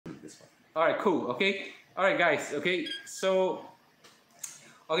All right, cool. Okay. All right, guys. Okay. So,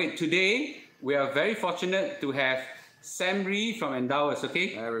 today we are very fortunate to have Sam Rhee from Endowus.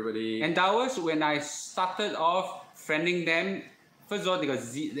 Okay. Hi, everybody. Endowus, when I started off friending them, first of all, I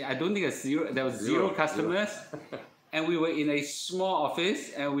don't think there was zero customers. And we were in a small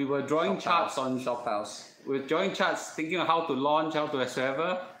office and we were drawing charts on Shop house. We were drawing charts thinking of how to launch, how to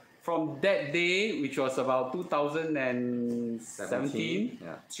whatsoever. From that day, which was about 2017,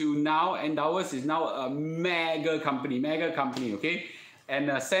 to now, Endowus is now a mega company, okay?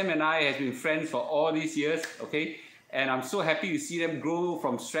 And Sam and I have been friends for all these years, okay? And I'm so happy to see them grow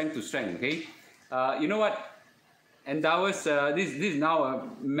from strength to strength, okay? You know what? Endowus, this is now a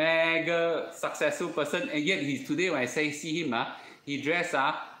mega successful person, and yet today when I see him, he dress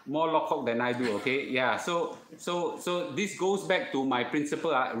more lockhock than I do. Okay, yeah. So this goes back to my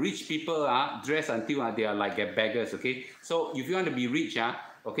principle. Rich people dress until they are like beggars. Okay, so if you want to be rich,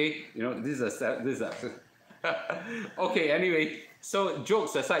 okay, this is a okay. Anyway, so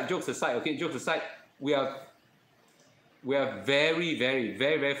jokes aside. Okay, jokes aside, we are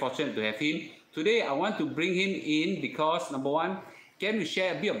very fortunate to have him. Today, I want to bring him in because, number one, can we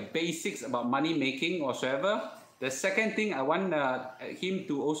share a bit of basics about money making whatsoever. The second thing I want him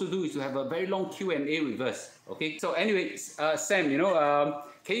to also do is to have a very long Q&A with us. Okay. So anyway, Sam,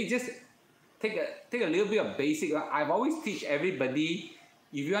 can you just take a little bit of basic? I've always teach everybody,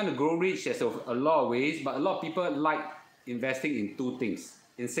 if you want to grow rich, there's a lot of ways, but a lot of people like investing in two things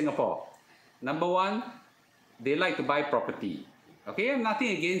in Singapore. Number one, they like to buy property. Okay, I have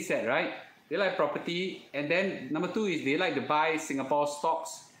nothing against that, right? They like property, and then number two is they like to buy Singapore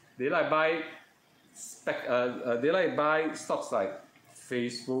stocks. They like buy stocks like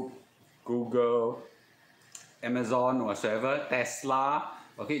Facebook, Google, Amazon, whatsoever, Tesla.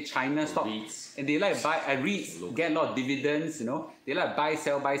 Okay, China stock, and they like buy REITs, get a lot of dividends. They like buy,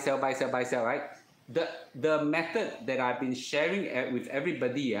 sell, right? The method that I've been sharing with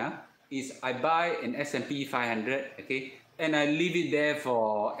everybody is I buy an S&P 500, okay, and I leave it there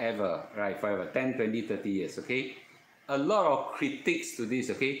forever, right? Forever, 10, 20, 30 years, okay? A lot of critiques to this,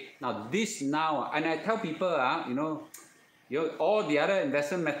 okay? Now, and I tell people, all the other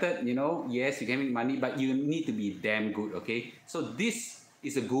investment method, yes, you can make money, but you need to be damn good, okay? So this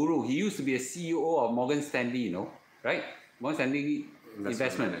is a guru. He used to be a CEO of Morgan Stanley, right? Morgan Stanley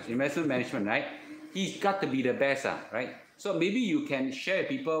investment management, right? He's got to be the best, right? So maybe you can share with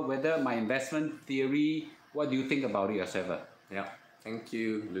people whether my investment theory, what do you think about it yourself? Yeah, thank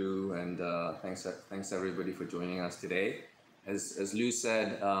you, Lou, and thanks everybody for joining us today. As Lou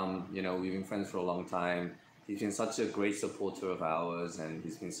said, we've been friends for a long time. He's been such a great supporter of ours, and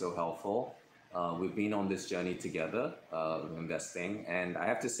he's been so helpful. We've been on this journey together, investing, and I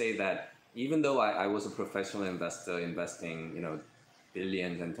have to say that even though I was a professional investor investing,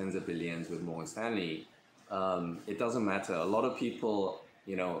 billions and tens of billions with Morgan Stanley, it doesn't matter. A lot of people,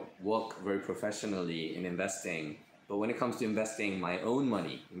 work very professionally in investing, but when it comes to investing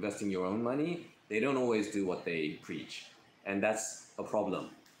your own money, they don't always do what they preach, and that's a problem.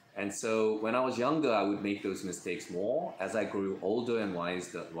 And so when I was younger, I would make those mistakes more. As I grew older and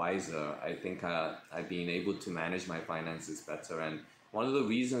wiser, I think I've been able to manage my finances better. And one of the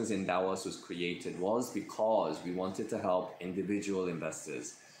reasons Endowus was created was because we wanted to help individual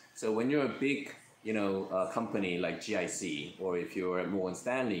investors. So when you're a big company like GIC, or if you're at Morgan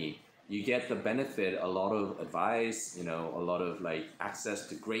Stanley, you get the benefit, a lot of advice, a lot of access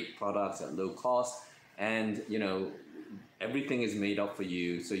to great products at low cost, and everything is made up for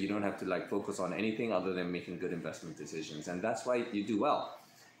you, so you don't have to focus on anything other than making good investment decisions, and that's why you do well.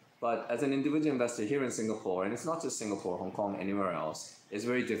 But as an individual investor here in Singapore, and it's not just Singapore, Hong Kong, anywhere else, it's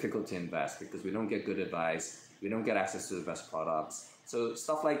very difficult to invest because we don't get good advice, we don't get access to the best products. So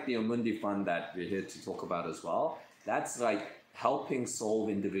stuff like the Amundi Fund that we're here to talk about as well, that's helping solve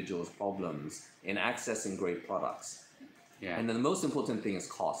individuals' problems in accessing great products. Yeah. And then the most important thing is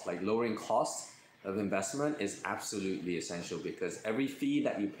cost. Lowering costs of investment is absolutely essential because every fee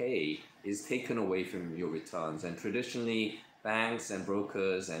that you pay is taken away from your returns. And traditionally, banks and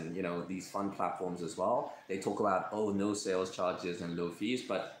brokers and these fund platforms as well, they talk about, no sales charges and low fees,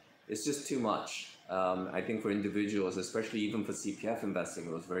 but it's just too much. I think for individuals, especially even for CPF investing,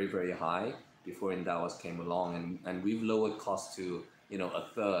 it was very high before Endowus came along, and we've lowered costs to a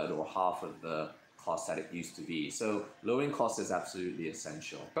third or half of the cost that it used to be. So lowering costs is absolutely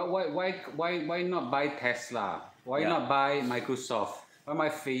essential. But why not buy Tesla? Why not buy Microsoft? Why buy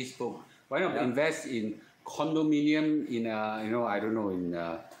Facebook? Why not invest in condominium in I don't know, in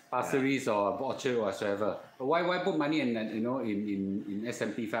Pasir Ris or Orchard or whatsoever? But why put money in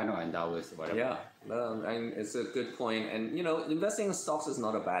S&P 500 or Endowus or whatever? Yeah, and it's a good point. And investing in stocks is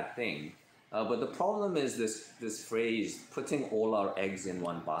not a bad thing. But the problem is this phrase, putting all our eggs in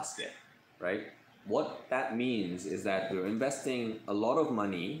one basket, right? What that means is that we're investing a lot of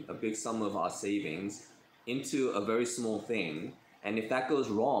money, a big sum of our savings, into a very small thing. And if that goes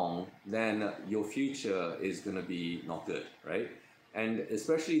wrong, then your future is going to be not good, right? And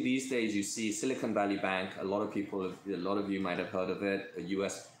especially these days, you see Silicon Valley Bank. A lot of you might have heard of it. A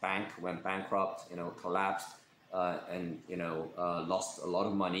U.S. bank went bankrupt, collapsed, and lost a lot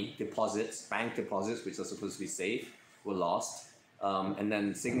of money. Bank deposits, which are supposed to be safe, were lost. And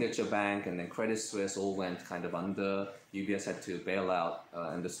then Signature Bank and then Credit Suisse all went kind of under. UBS had to bail out,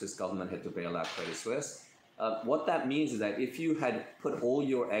 and the Swiss government had to bail out Credit Suisse. What that means is that if you had put all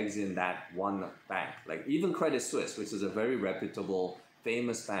your eggs in that one bank, like even Credit Suisse, which is a very reputable,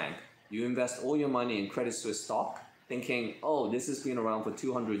 famous bank, you invest all your money in Credit Suisse stock, thinking, oh, this has been around for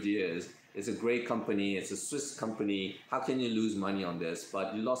 200 years, it's a great company, it's a Swiss company, how can you lose money on this?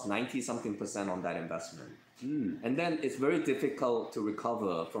 But you lost 90-something% on that investment. And then it's very difficult to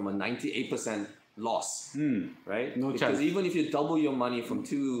recover from a 98% loss, right? No because chance. Even if you double your money from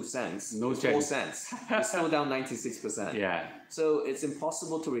 2 cents to 4 cents, it's still down 96%. Yeah. So it's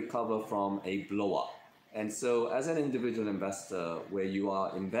impossible to recover from a blow up. And so as an individual investor, where you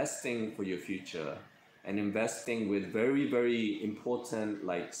are investing for your future and investing with very, very important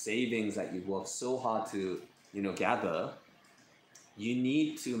like savings that you've worked so hard to gather, you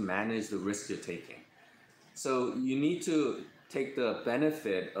need to manage the risk you're taking. So you need to take the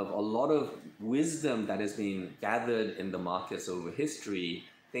benefit of a lot of wisdom that has been gathered in the markets over history,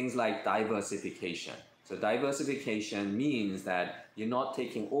 things like diversification. So diversification means that you're not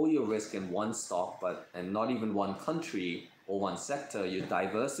taking all your risk in one stock, and not even one country or one sector. You're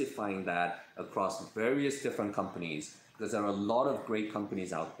diversifying that across various different companies, because there are a lot of great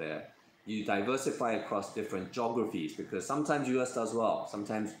companies out there. You diversify across different geographies, because sometimes US does well,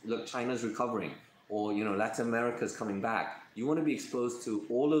 sometimes look, China's recovering, or Latin America's coming back. You want to be exposed to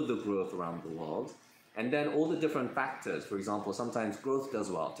all of the growth around the world, and then all the different factors. For example, sometimes growth does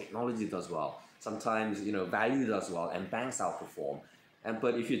well, technology does well, sometimes value does well, and banks outperform.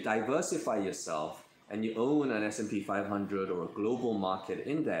 But if you diversify yourself and you own an S&P 500 or a global market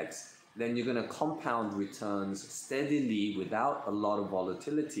index, then you're going to compound returns steadily without a lot of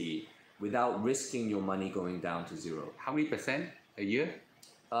volatility, without risking your money going down to zero. How many percent a year?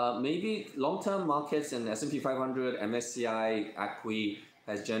 Maybe long-term markets in S&P 500, MSCI, ACWI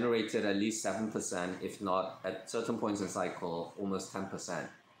has generated at least 7%, if not at certain points in cycle, almost 10%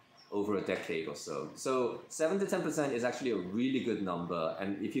 over a decade or so. So 7 to 10% is actually a really good number.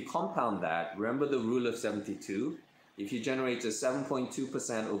 And if you compound that, remember the rule of 72? If you generate just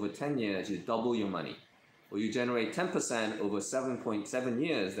 7.2% over 10 years, you double your money. Or you generate 10% over 7.7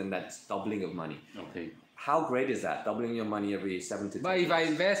 years, then that's doubling of money. Okay. How great is that? Doubling your money every 7 to 10 But years. if I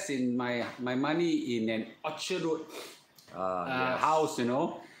invest in my money in an Orchard Road Yes. house,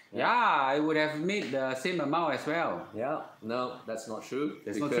 I would have made the same amount as well. Yeah, no, that's not true.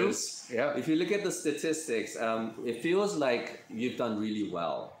 That's not true? Yeah. If you look at the statistics, it feels like you've done really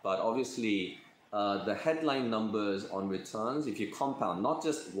well. But obviously, the headline numbers on returns, if you compound, not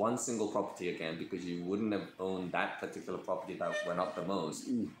just one single property again, because you wouldn't have owned that particular property that went up the most.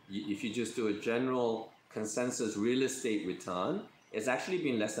 If you just do a general consensus real estate return, it's actually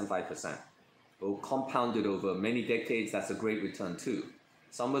been less than 5%. Or compounded over many decades, that's a great return too.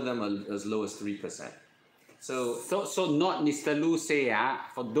 Some of them are as low as 3%. So not Mr. Loo say,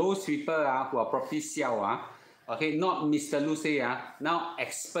 for those people who are property sell, okay, not Mr. Loo say, now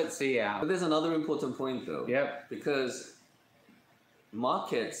experts say. But there's another important point though. Yep. Because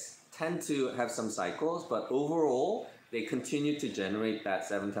markets tend to have some cycles, but overall, they continue to generate that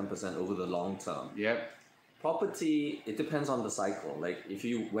 7-10% over the long term. Yep. Property, it depends on the cycle. Like if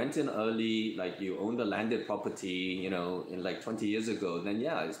you went in early, like you owned a landed property, in like 20 years ago, then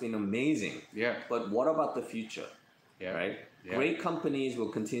yeah, it's been amazing. Yeah. But what about the future? Yeah. Right? Yeah. Great companies will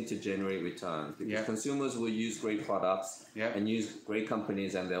continue to generate returns because consumers will use great products and use great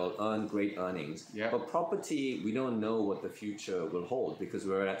companies, and they'll earn great earnings. Yeah. But property, we don't know what the future will hold because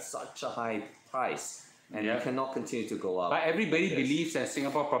we're at such a high price. And it cannot continue to go up. But everybody believes that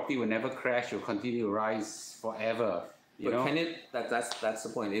Singapore property will never crash, will continue to rise forever. But can it? That's the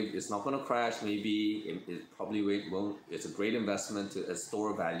point. It's not going to crash. Maybe it probably won't. It's a great investment to a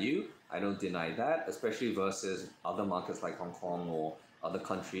store of value. I don't deny that, especially versus other markets like Hong Kong or other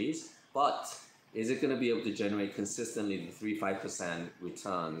countries. But is it going to be able to generate consistently the 3-5%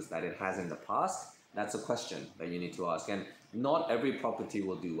 returns that it has in the past? That's a question that you need to ask. And not every property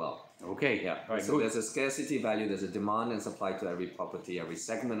will do well. Okay. Yeah. Right, so good. there's a scarcity value, there's a demand and supply to every property, every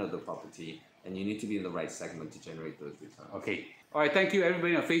segment of the property, and you need to be in the right segment to generate those returns. Okay. All right, thank you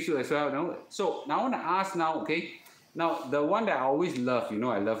everybody on Facebook as well. No? So now I want to ask now, okay, now the one that I always love,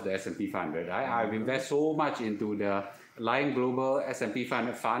 I love the S&P 500. I've invested so much into the Lion Global S&P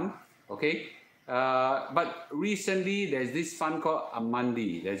 500 fund, okay? But recently there's this fund called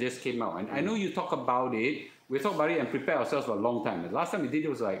Amundi that just came out, and I know you talk about it. We talked about it and prepared ourselves for a long time. The last time we did it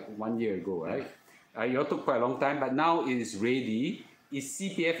was like 1 year ago, right? You all took quite a long time, but now it is ready. It's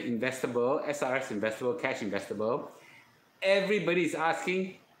CPF investable, SRS investable, cash investable. Everybody is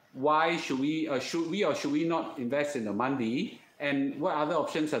asking why should we or should we not invest in Amundi, and what other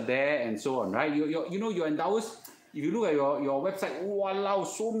options are there, and so on, right? Your Endowus, if you look at your website, wow,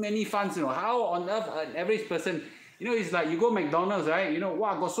 so many funds, how on earth an average person, it's like you go McDonald's, right?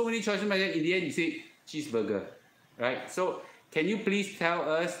 Wow, got so many choices, but in the end you say cheeseburger, right? So can you please tell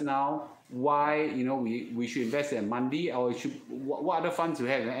us now why we should invest in Amundi, or what other funds you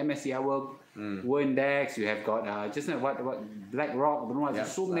have? MSCI World Index, you have got just what BlackRock, don't know what,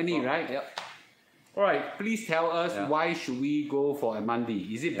 so many, right? Yep. All right, please tell us why should we go for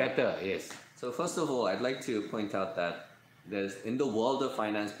Amundi? Is it better? Yes. So first of all, I'd like to point out that in the world of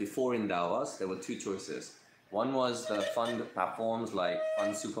finance before Endowus, there were two choices. One was the fund platforms like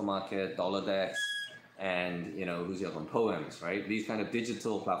Fund Supermarket, DollarDex, and who's the other one? Poems, right? These kind of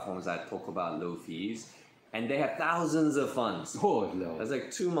digital platforms that talk about low fees, and they have thousands of funds. Oh no, that's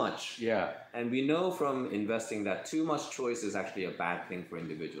like too much. Yeah. And we know from investing that too much choice is actually a bad thing for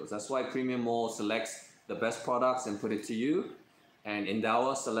individuals. That's why Premium Mall selects the best products and put it to you, and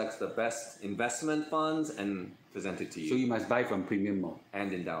Endowus selects the best investment funds and present it to you. So you must buy from Premium Mall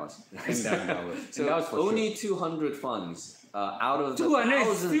and Endowus. So Endowus only 200 funds. Out of 200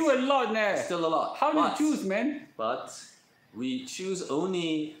 is still a lot, man. Still a lot. How do you choose, man? But we choose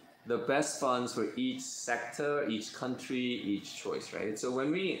only the best funds for each sector, each country, each choice, right? So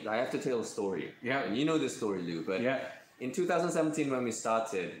I have to tell a story. Yeah. And you know this story, Lou, but in 2017 when we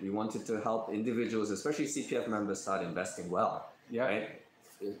started, we wanted to help individuals, especially CPF members, start investing well. Yeah. Right?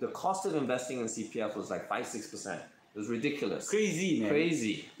 The cost of investing in CPF was like 5-6%. It was ridiculous. Crazy, man.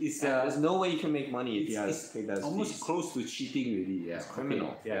 Crazy. There's no way you can make money. It's almost close to cheating, really. Yeah. It's criminal.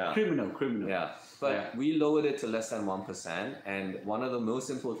 Okay. Yeah. Criminal. Yeah. But we lowered it to less than 1%. And one of the most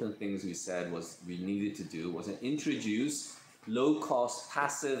important things we said was we needed to do was introduce low-cost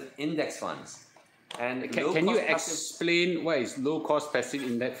passive index funds. And can you explain what is low-cost passive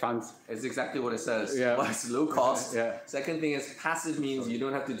index funds? It's exactly what it says. Yeah. Well, it's low cost. Yeah. Second thing is passive means you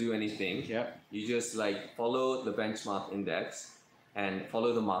don't have to do anything. Yeah. You just follow the benchmark index and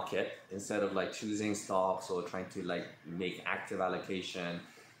follow the market instead of choosing stocks or trying to make active allocation.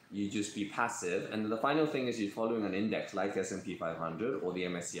 You just be passive. And the final thing is you're following an index like S&P 500 or the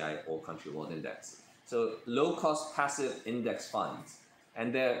MSCI All Country World Index. So low-cost passive index funds.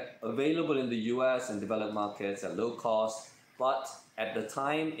 And they're available in the US and developed markets at low cost, but at the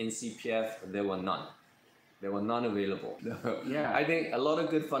time in CPF, there were none. There were none available. Yeah. I think a lot of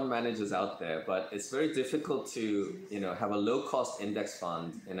good fund managers out there, but it's very difficult to have a low cost index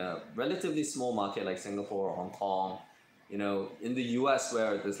fund in a relatively small market like Singapore or Hong Kong. In the US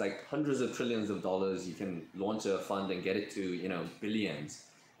where there's hundreds of trillions of dollars, you can launch a fund and get it to billions.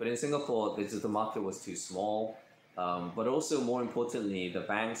 But in Singapore, the market was too small. But also more importantly, the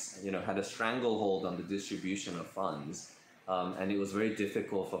banks, had a stranglehold on the distribution of funds, and it was very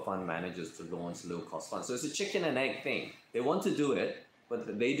difficult for fund managers to launch low-cost funds. So it's a chicken and egg thing. They want to do it,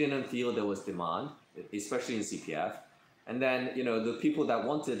 but they didn't feel there was demand, especially in CPF. And then, the people that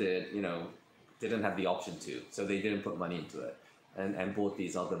wanted it, didn't have the option to, so they didn't put money into it, and bought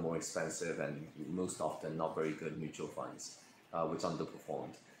these other more expensive and most often not very good mutual funds, which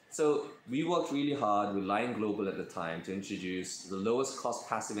underperformed. So we worked really hard with Lion Global at the time to introduce the lowest cost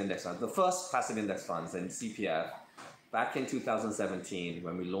passive index fund, the first passive index funds in CPF back in 2017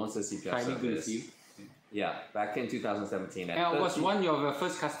 when we launched the CPF service. Yeah, back in 2017. And was one your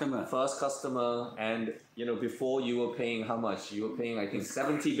first customer? First customer, and before you were paying how much? You were paying I think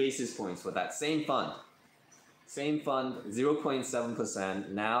 70 basis points for that same fund. Same fund,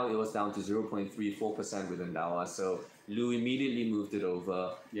 0.7%. Now it was down to 0.34% with Endowus. So Lou immediately moved it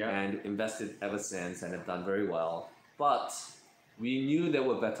over and invested ever since and have done very well. But we knew there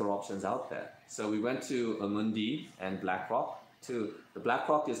were better options out there. So we went to Amundi and BlackRock. The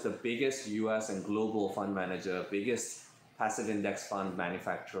BlackRock is the biggest US and global fund manager, biggest passive index fund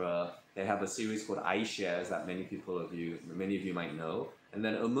manufacturer. They have a series called iShares that many of you might know. And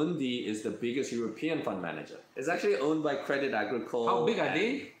then Amundi is the biggest European fund manager. It's actually owned by Crédit Agricole. How big are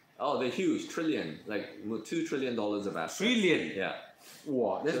they? Oh, they're huge. Trillion. $2 trillion of assets. Trillion? Yeah.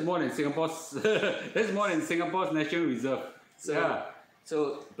 Wow, that's more than Singapore's. That's more than Singapore's national reserve. So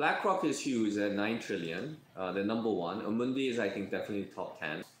So BlackRock is huge at 9 trillion. They're number one. Amundi is, I think, definitely top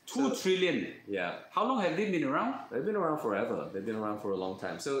 10. 2 trillion. Yeah. How long have they been around? They've been around forever. They've been around for a long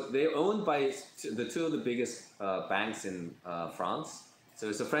time. So they're owned by the two of the biggest banks in France. So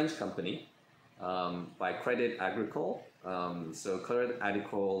it's a French company by Crédit Agricole. So Crédit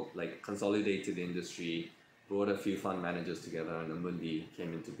Agricole like consolidated the industry, brought a few fund managers together, and Amundi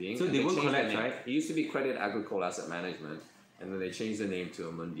came into being. So they won't collapse, right? It used to be Crédit Agricole Asset Management, and then they changed the name to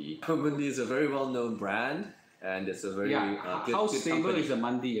Amundi. Amundi is a very well-known brand, and it's a very good How stable company. is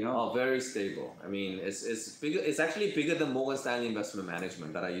Amundi? You know? Oh, very stable. I mean, it's bigger. It's actually bigger than Morgan Stanley Investment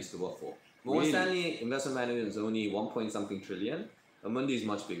Management that I used to work for. Morgan Stanley Investment Management is only 1 point something trillion. Amundi is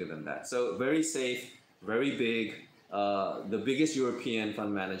much bigger than that. So very safe, very big. The biggest European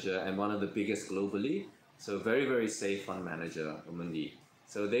fund manager and one of the biggest globally. So very, very safe fund manager, Amundi.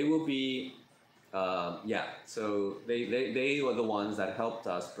 So they will be, so they were the ones that helped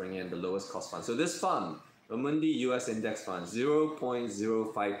us bring in the lowest cost fund. So this fund, Amundi US Index Fund,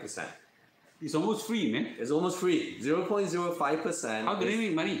 0.05%. It's almost free, man. It's almost free. 0.05%. How do they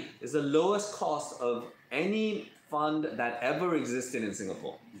make money? It's the lowest cost of any fund that ever existed in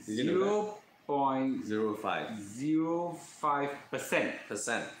Singapore. Did you know that?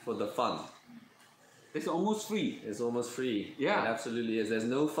 0.05% for the fund. It's almost free. It's almost free. Yeah. It absolutely is. There's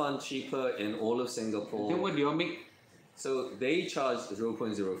no fund cheaper in all of Singapore. Then what do you make? So they charge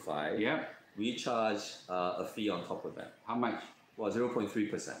 0.05. Yeah. We charge a fee on top of that. How much? Well,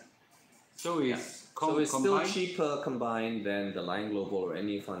 0.3%. So it's So it's still combined? cheaper combined than the Lion Global or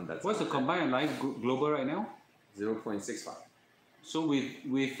any fund that's What's the combined Lion Global right now? 0.65. So with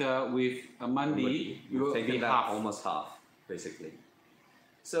Amundi, you will taken be that half. almost half, basically.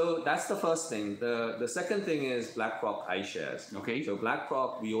 So that's the first thing. The second thing is BlackRock iShares. Okay. So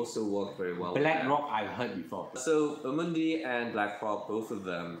BlackRock, we also work very well BlackRock, I've heard before. So Amundi and BlackRock, both of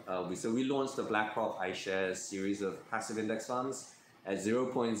them, we launched the BlackRock iShares series of passive index funds at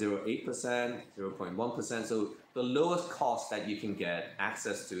 0.08%, 0.1%. So the lowest cost that you can get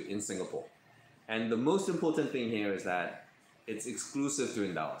access to in Singapore. And the most important thing here is that it's exclusive to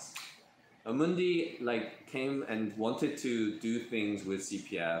Endowus. Amundi came and wanted to do things with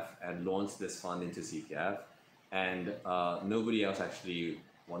CPF and launched this fund into CPF, and nobody else actually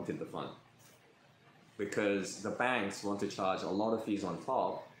wanted the fund because the banks want to charge a lot of fees on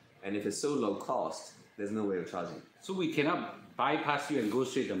top, and if it's so low cost, there's no way of charging. So we cannot bypass you and go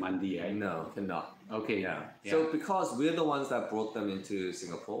straight to Amundi, right? No, cannot. Okay. Yeah. So because we're the ones that brought them into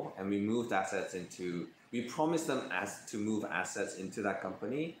Singapore, and we moved assets into, we promised them to move assets into that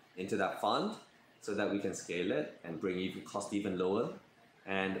company, into that fund, so that we can scale it and bring cost even lower.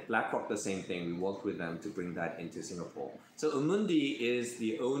 And BlackRock, the same thing. We worked with them to bring that into Singapore. So Amundi is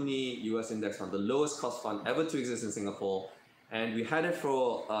the only US index fund, the lowest cost fund ever to exist in Singapore. And we had it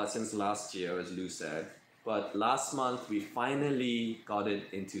for since last year, as Lou said. But last month, we finally got it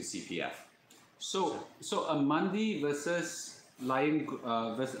into CPF. So Amundi versus Lion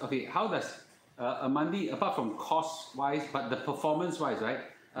how does Amundi, apart from cost wise, but the performance wise, right?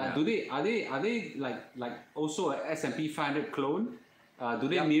 Are they like also a S&P 500 clone? Do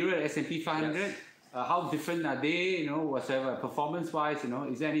they mirror S&P 500? Yes. How different are they? Whatever performance wise,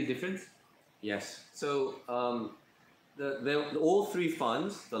 is there any difference? Yes. So all three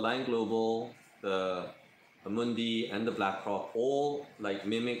funds, the Lion Global, the Amundi, and the BlackRock, all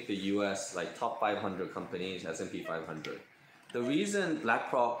mimic the US top 500 companies, S&P 500. The reason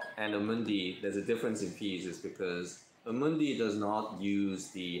BlackRock and Amundi, there's a difference in fees is because Amundi does not use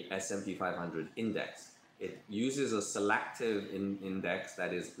the S&P 500 index. It uses a selective index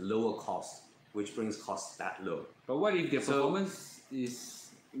that is lower cost, which brings costs that low. But what if the performance is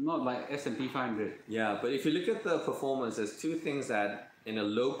not like S&P 500? Yeah, but if you look at the performance, there's two things that in a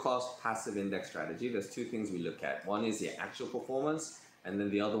low-cost passive index strategy, there's two things we look at. One is the actual performance, and then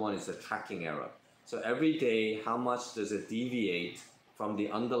the other one is the tracking error. So every day, how much does it deviate from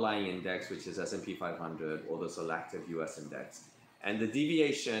the underlying index, which is S&P 500 or the selective US index? And the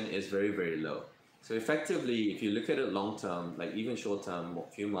deviation is very, very low. So effectively, if you look at it long-term, even short-term, a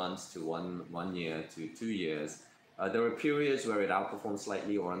few months to one year to 2 years, there are periods where it outperforms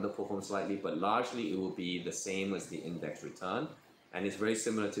slightly or underperforms slightly, but largely it will be the same as the index return. And it's very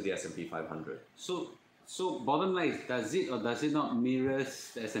similar to the S&P 500. So bottom line, does it or does it not mirror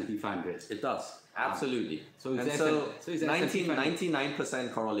the S&P 500? It does, absolutely. So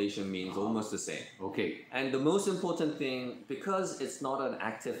 99% correlation means almost the same. Okay. And the most important thing, because it's not an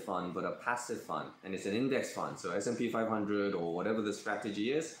active fund but a passive fund, and it's an index fund, so S&P 500 or whatever the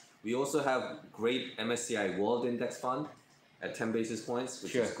strategy is, we also have great MSCI World Index Fund, at 10 basis points,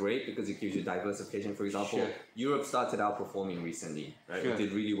 which Sure. is great because it gives you diversification. For example, Sure. Europe started outperforming recently, right? Sure. It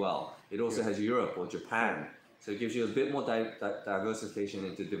did really well. It also Sure. has Europe or Japan. So it gives you a bit more diversification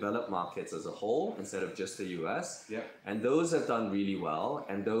into developed markets as a whole instead of just the US. Yep. And those have done really well,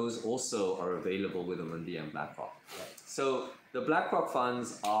 and those also are available with Amundi and BlackRock. So the BlackRock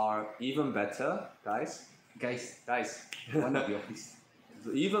funds are even better, guys. Guys, one of your please.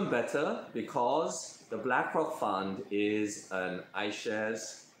 Even better because the BlackRock fund is an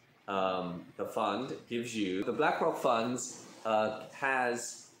iShares. The fund gives you the BlackRock funds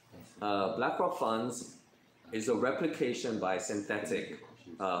BlackRock funds is a replication by synthetic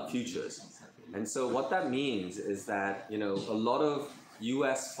futures, and so what that means is that a lot of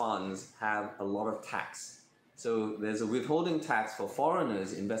U.S. funds have a lot of tax. So there's a withholding tax for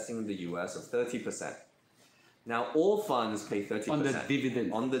foreigners investing in the U.S. of 30%. Now all funds pay 30% On the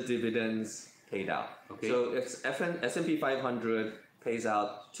dividend. on the dividends paid out. Okay. So if S&P 500 pays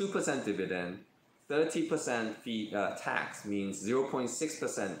out 2% dividend, 30% fee tax means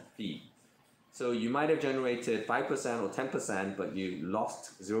 0.6% fee. So you might have generated 5% or 10%, but you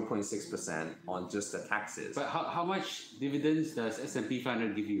lost 0.6% on just the taxes. But how much dividends does S&P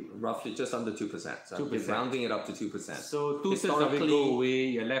 500 give you? Roughly just under 2%. So I'm 2%. rounding it up to 2%. So two-thirds of it go away,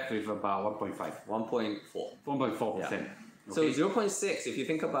 you're left with about 1.5. 1.4. 1.4%. Yeah. So 0.6, if you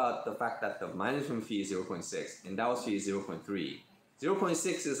think about the fact that the management fee is 0.6, endowus fee is 0.3.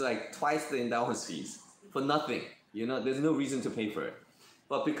 0.6 is like twice the endowus fees for nothing. There's no reason to pay for it.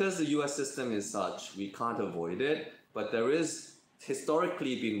 But because the US system is such, we can't avoid it. But there is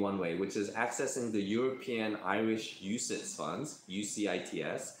historically been one way, which is accessing the European Irish UCITS funds,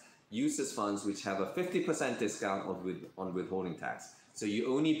 UCITS, UCITS funds which have a 50% discount on withholding tax. So you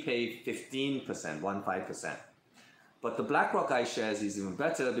only pay 15%, 15%. But the BlackRock iShares is even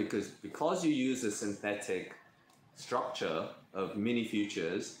better because you use a synthetic structure of mini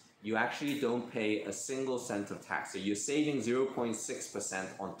futures, you actually don't pay a single cent of tax. So you're saving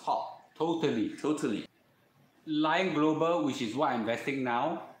 0.6% on top. Totally. Lion Global, which is what I'm investing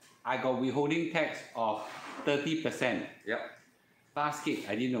now, I got withholding tax of 30%. Yep. Basket,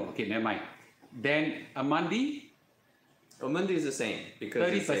 I didn't know. Okay, never mind. Then Amundi, is the same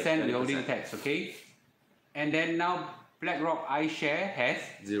because 30% withholding tax, okay? And then now BlackRock iShare has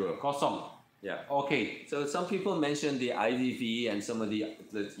zero. Kosong. Yeah. Okay. So some people mentioned the IVV and some of the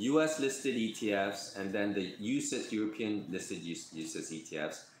US listed ETFs and then the UCITS European listed UCITS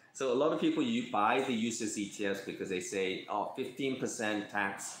ETFs. So a lot of people buy the UCITS ETFs because they say, 15%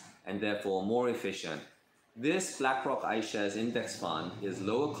 tax and therefore more efficient. This BlackRock iShares Index Fund is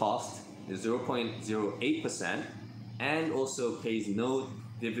lower cost, is 0.08%, and also pays no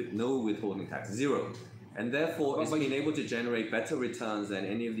withholding tax, zero. And therefore it's been able to generate better returns than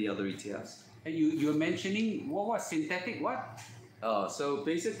any of the other ETFs. You're mentioning what synthetic what? So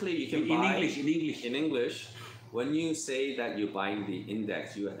basically you can buy in English. When you say that you're buying the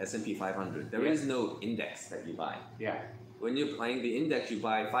index, S&P 500, there is no index that you buy. Yeah. When you're buying the index, you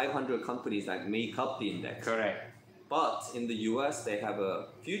buy 500 companies that make up the index. Correct. But in the US, they have a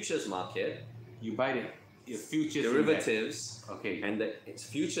futures market. You buy the futures derivatives. Index. Okay. And its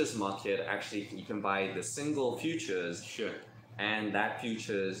futures market, actually, you can buy the single futures. Sure. And that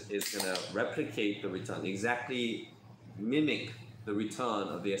futures is going to replicate the return, exactly mimic the return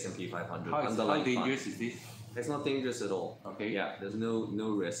of the S&P 500. How dangerous is this? It's not dangerous at all. Okay. Yeah, there's no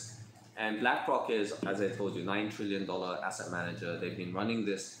risk. And BlackRock is, as I told you, $9 trillion asset manager. They've been running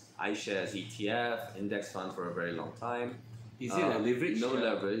this iShares ETF index fund for a very long time. Is it a leverage? No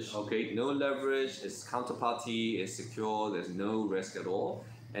leverage. Okay. No leverage. It's counterparty. It's secure. There's no risk at all.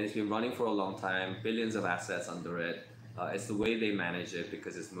 And it's been running for a long time. Billions of assets under it. It's the way they manage it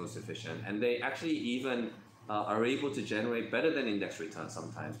because it's most efficient. And they actually even are able to generate better than index returns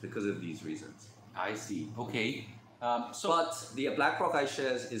sometimes because of these reasons. I see. Okay. But the BlackRock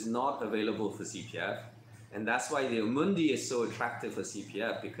iShares is not available for CPF. And that's why the Amundi is so attractive for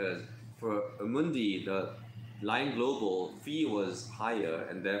CPF, because for Amundi, the Lion Global fee was higher,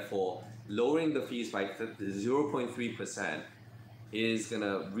 and therefore lowering the fees by 0.3% is going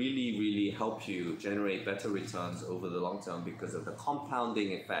to really, really help you generate better returns over the long term because of the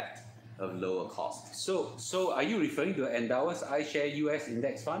compounding effect of lower costs. So are you referring to Endowus iShare US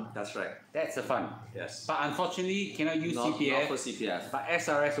Index Fund? That's right. That's a fund. Yes. But unfortunately, cannot use Not CPF. for CPF. But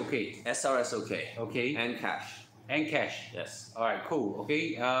SRS okay. SRS okay. Okay. And cash. And cash. Yes. All right. Cool.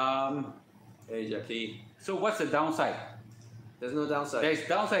 Okay. Hey Jackie. So what's the downside? There's no downside. There's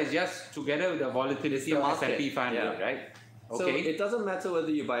downside just together with the volatility of S&P 500, right? So Okay. it doesn't matter whether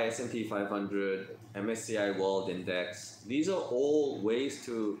you buy S&P 500, MSCI World Index. These are all ways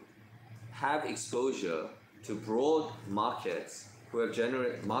to have exposure to broad markets who have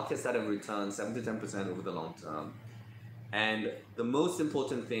generated markets that have returned 7 to 10% over the long term. And the most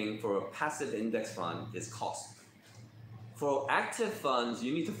important thing for a passive index fund is cost. For active funds,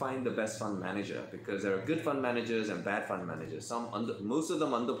 you need to find the best fund manager because there are good fund managers and bad fund managers. Most of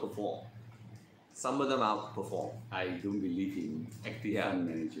them underperform. Some of them outperform. I don't believe in active fund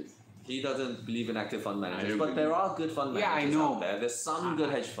managers. He doesn't believe in active fund managers, but there are good fund managers I know. out there. There's some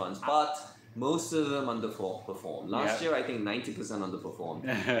good hedge funds, but most of them underperform. Last year, I think 90% underperformed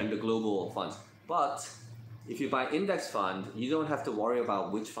in the global funds. But if you buy index fund, you don't have to worry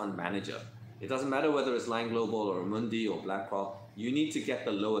about which fund manager. It doesn't matter whether it's Lion Global or Amundi or BlackRock. You need to get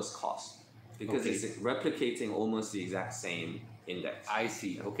the lowest cost because it's replicating almost the exact same index. I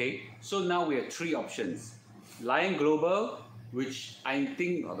see. Okay. So now we have three options. Lion Global, which I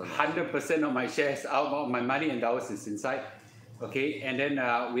think 100% of my shares out of my money and Endowus is inside. Okay. And then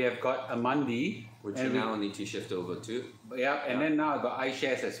we have got Amundi, which you now need to shift over to. Yeah. And then now I've got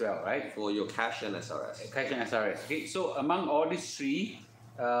iShares as well, right? For your cash and SRS. Cash and SRS. Okay. So among all these three,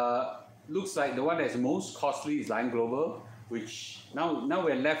 looks like the one that's most costly is Lion Global, which now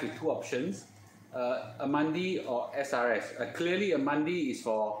we're left with two options, Amundi or SRS. Clearly Amundi is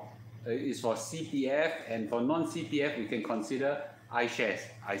for CPF, and for non-CPF we can consider iShares.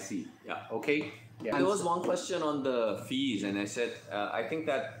 I see. Yeah. Okay. Yeah. There was one question on the fees, and I said I think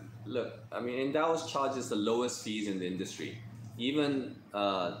that Endowus charges the lowest fees in the industry. Even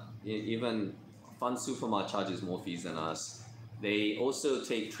Fund Supermart charges more fees than us. They also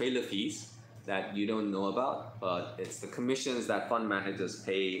take trailer fees that you don't know about, but it's the commissions that fund managers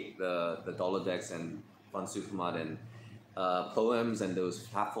pay the dollar decks and Fund Supermart and Poems and those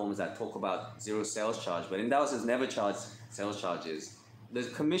platforms that talk about zero sales charge. But Endowus has never charged sales charges. The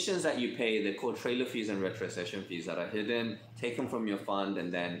commissions that you pay, they're called trailer fees and retrocession fees that are hidden, taken from your fund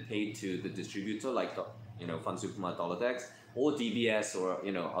and then paid to the distributor, like Fund Supermart dollar decks or DBS or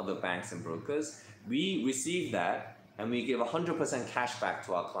other banks and brokers. We receive that, and we give 100% cash back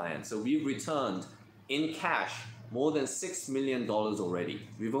to our clients. So we've returned in cash more than $6 million already.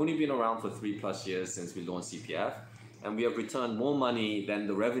 We've only been around for 3+ years since we launched CPF, and we have returned more money than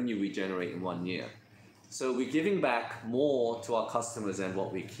the revenue we generate in 1 year. So we're giving back more to our customers than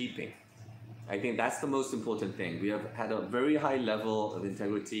what we're keeping. I think that's the most important thing. We have had a very high level of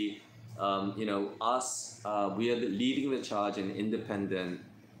integrity. We are leading the charge in independent,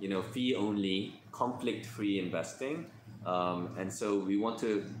 fee-only, conflict-free investing. And so we want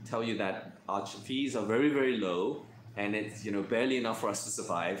to tell you that our fees are very, very low, and it's barely enough for us to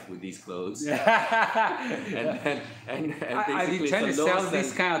survive with these clothes. and I've been trying to sell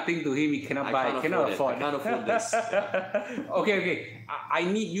this kind of thing to him. He cannot buy. Cannot afford. I can't afford this. Okay. I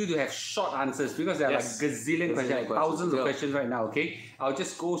need you to have short answers because there are like gazillion questions, thousands of questions right now. Okay, I'll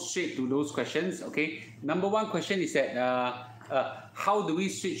just go straight to those questions. Okay, number one question is that how do we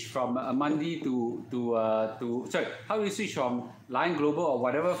switch from Amundi how do we switch from Lion Global or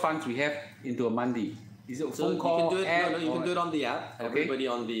whatever funds we have into Amundi? Is it a phone call? You can do it on the app. Okay. Everybody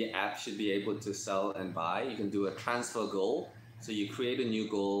on the app should be able to sell and buy. You can do a transfer goal. So you create a new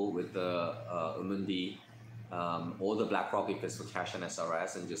goal with the Amundi or the BlackRock if it's for cash and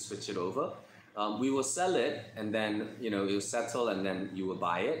SRS, and just switch it over. We will sell it, and then it will settle, and then you will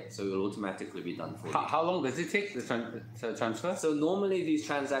buy it. So it will automatically be done for you. How long does it take the transfer? So normally these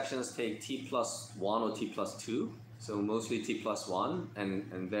transactions take T+1 or T+2. So mostly T+1,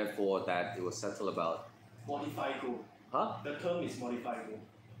 and therefore that it will settle about. Modify goal. Huh? The term is modify goal.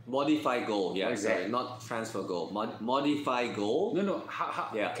 Modify goal, yeah, sorry, not transfer goal. Modify goal. No.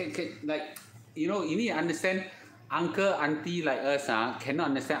 You need to understand. Uncle, auntie like us cannot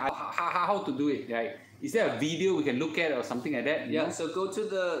understand how to do it. Right? Is there a video we can look at or something like that? Yeah. So go to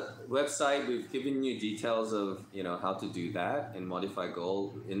the website. We've given you details of how to do that in Modify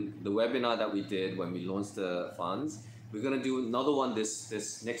Goal. In the webinar that we did when we launched the funds, we're gonna do another one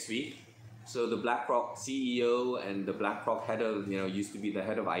this next week. So the BlackRock CEO and the BlackRock head of used to be the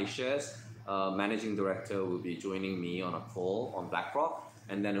head of iShares, managing director, will be joining me on a call on BlackRock.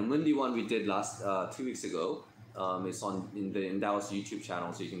 And then Amundi one we did 2 weeks ago. It's in the Endowus YouTube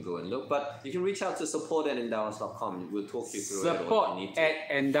channel, so you can go and look. But you can reach out to support@endowus.com. We'll talk you through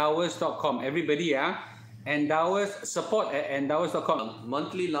support@endowus.com. Everybody, Endowus, support@endowus.com.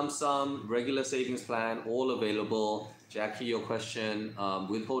 Monthly lump sum, regular savings plan, all available. Jackie, your question,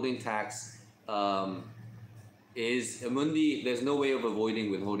 withholding tax. Is Amundi, there's no way of avoiding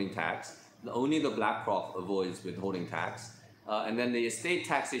withholding tax. Only the BlackRock avoids withholding tax. And then the estate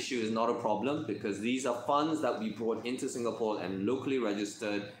tax issue is not a problem because these are funds that we brought into Singapore and locally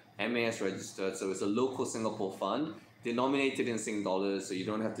registered, MAS registered. So it's a local Singapore fund denominated in Sing dollars, so you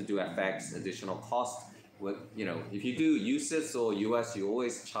don't have to do FX, additional cost. if you do UCITS or US, you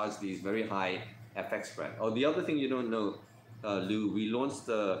always charge these very high FX spread. Oh, the other thing you don't know, Lou, we launched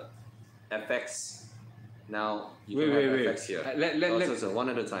the FX. Now you can have FX here. So one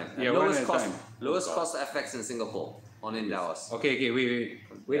at a time. Yeah, lowest one at a time. Lowest cost FX in Singapore on Endowus. Okay,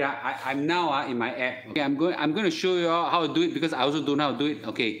 wait. I'm now in my app. Okay, I'm going to show you how to do it because I also don't know how to do it.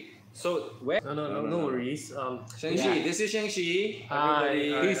 Okay. So where? No worries. Sheng-Shi, this is Sheng-Shi.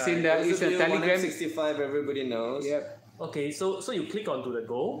 Everybody. He's in the Telegram. 65, everybody knows. Yep. Okay, so you click onto the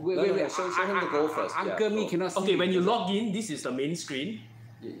goal. Wait. Show him the goal first. Uncle me cannot see. Okay, when you log in, this is the main screen.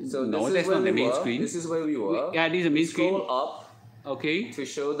 So No, this that's is where not the we main were. screen. This is where we were. Yeah, this is the main screen. Scroll up Okay. to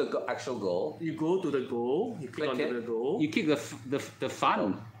show the actual goal. You go to the goal. You click Click onto it. the goal. You click the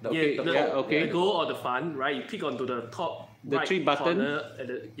fund. Okay, The goal or the fund, right? You click onto the top The right three button. corner at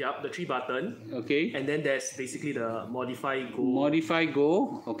the three button, Okay. and then there's basically the modify goal. Modify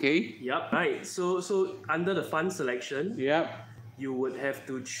goal. Okay. Yep. Right. So under the fund selection, Yep. you would have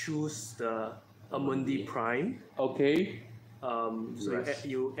to choose the Amundi Prime. Okay. So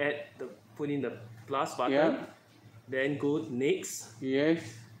put in the plus button, Yeah. then go next, Yes.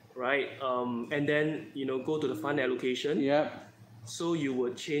 right? And then go to the fund allocation. Yep. So you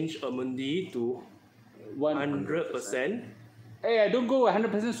would change Amundi to 100%, Hey, I don't go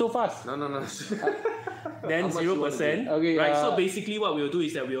 100% so fast. No. then much you wanna 0%. do? Okay, right. So basically, what we'll do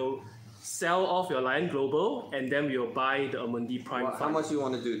is that we'll sell off your Lion Global, and then we'll buy the Amundi Prime How fund. much do you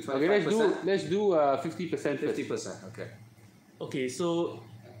want to do? 25%? Okay, let's do 50% first. 50%. Okay. Okay, so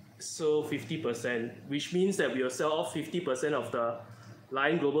 50%, which means that we'll sell off 50% of the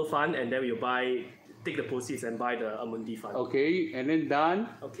Lion Global fund, and then we'll take the proceeds and buy the Amundi fund. Okay, and then done.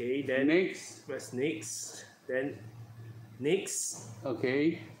 Okay, then Next. press next, then next,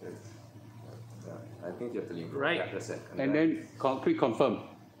 Okay, Yeah, I think you have to leave. Right. Yeah, that's it. and then click confirm.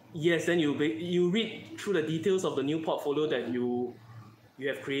 yes, then you read through the details of the new portfolio that you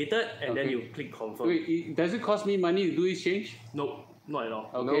have created, and then Okay. you click confirm. Wait, does it cost me money to do this change? Nope, not at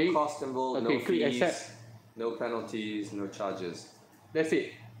all. Okay. No cost involved, Okay, no click fees, accept. no penalties, no charges. That's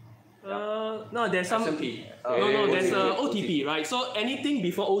it. No, there's some. S&P. No, there's a OTP. OTP, right? So anything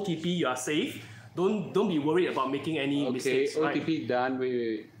before OTP, you are safe. Don't be worried about making any Okay, mistakes, right? OTP done.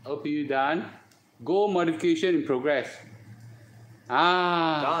 Wait. OTP done. Goal modification in progress.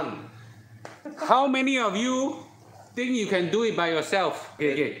 Done. How many of you think you can do it by yourself?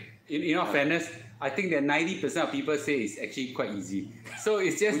 Okay. In all fairness, I think that 90% of people say it's actually quite easy. So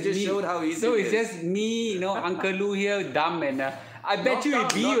it's just We just me. showed how easy So it it's is. just me, Uncle Loo here, dumb, and I bet you if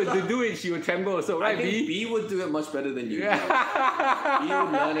dumb, B not were to dumb. do it, she would tremble. So I right, think B? B would do it much better than you. B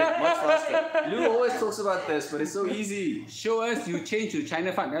would learn it much faster. Lou always talks about this, but it's so easy. Show us you change to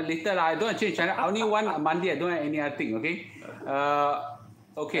China fund. Later, I don't want to change China. I only want Amundi. I don't want any other thing. Okay.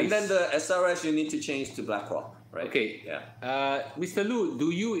 Okay. And then the SRS you need to change to BlackRock, right? Okay. Yeah. Mr. Loo, do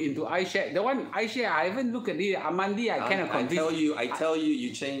you into iShare? The one iShare, I haven't looked at it. Amundi, I kind of convinced. I tell you,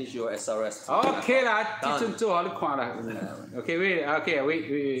 you change your SRS to Okay lah, Done. 这做好了看了。Okay,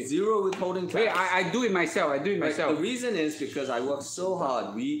 wait. zero withholding tax. Wait, I do it myself. Right, myself. the reason is because I worked so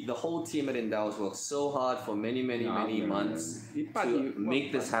hard. The whole team at Endowus worked so hard for many months to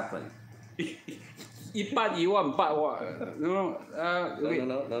make this happen. 100,000 baht. No. Wait.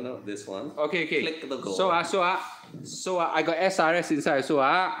 No. This one. Okay. Click the goal. So I got SRS inside. So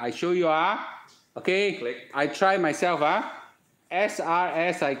I show you Okay. Click. I try myself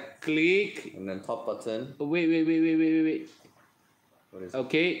SRS. I click. And then top button. Wait. What is it?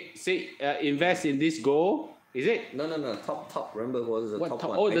 Okay. Say invest in this goal. Is it? No. Top. Remember what was the What top top?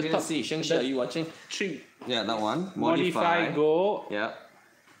 one? Oh, I the didn't top. see. Sheng-Shi, are you watching? Yeah, that one. Modify goal. Yeah.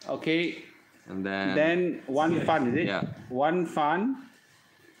 Okay. And then. Then one fund, is it? Yeah. One fund.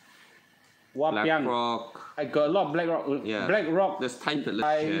 Wapiang. BlackRock. I got a lot of BlackRock. Yeah. BlackRock. Just type it.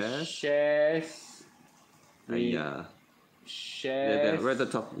 Shares. iShares. Yeah. Shares. Right at the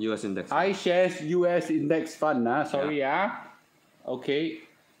top. US index. iShares US Index Fund. Sorry. Okay.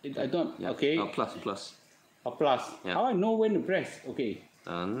 I don't. Yeah. Okay. Plus. A plus. Yeah. How I know when to press? Okay.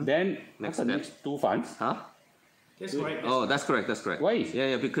 Done. Then Next what's the step. next two funds? Huh? That's right. Oh, that's correct. Why?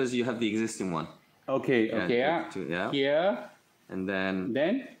 Yeah, because you have the existing one. Okay. Yeah, Okay. yeah. Here. And then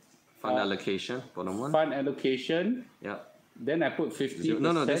Then fund allocation, bottom one. fund allocation. Yeah. Then I put 50%.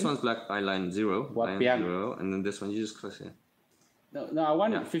 No, this one's black line 0. What Line piang? 0. And then this one, you just click here. No, I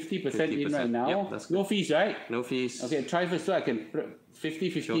want Yeah. 50% in 50%. right now. Yep, that's good. No fees, right? No fees. Okay, try first so I can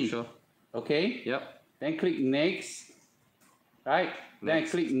 50-50. Sure. Okay. Yep. Then click next. Right? Then I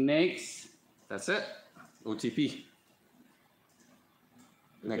Next. click next. That's it. OTP.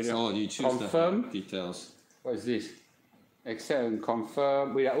 Next, Okay, you choose confirm. the details. What is this? Accept and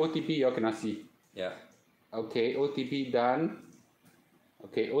confirm. Wait, OTP you all cannot see. Yeah. Okay, OTP done.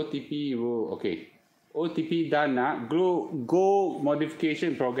 Okay, OTP rule. Okay, OTP done. Go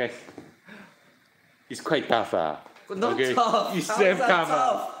modification progress. It's quite tough. Not Okay. tough. It's How's damn that tough.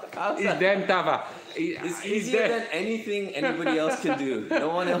 tough? How's It's that? damn tough. It's easier than anything anybody else can do. No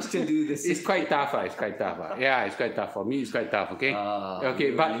one else can do this. It's quite tough. It's quite tough. Yeah, it's quite tough. For me, it's quite tough. Okay.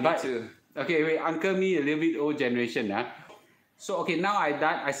 Okay, you but need to. okay, wait. Uncle me a little bit old generation. So okay, now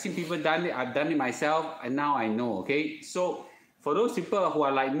I see people done it. I've done it myself, and now I know. Okay. So for those people who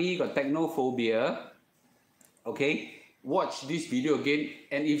are like me, got technophobia, okay, watch this video again.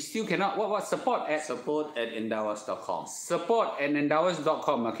 And if still cannot, what support at Support@endowus.com.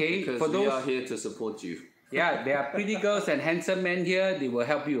 Support@endowus.com. Okay. Because for we those, are here to support you. yeah, there are pretty girls and handsome men here. They will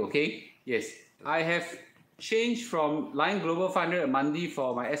help you. Okay. Yes, I have changed from Lion Global Fund Amundi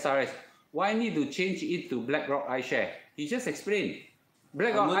for my SRS. Why need to change it to BlackRock iShare? He just explained.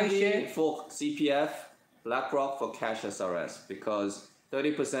 BlackRock Amundi iShare for CPF, BlackRock for cash SRS, because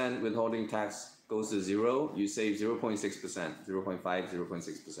 30% withholding tax goes to zero, you save 0.6%, 0.5,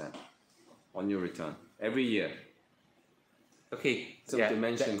 0.6% on your return every year. Okay. It's a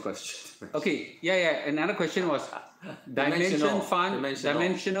dimension question. Okay. Yeah. Another question was dimensional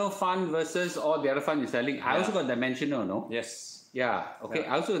fund versus all the other fund you're selling. I also got dimensional, no? Yes. Yeah. Okay.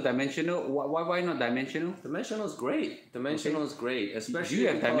 I also got dimensional. Why not dimensional? Dimensional is great. Dimensional is great, especially. Do you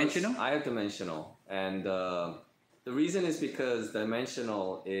have because dimensional? I have dimensional, and the reason is because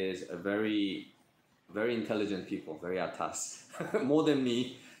dimensional is a very intelligent people, very atas, more than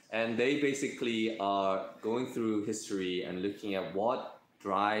me, and they basically are going through history and looking at what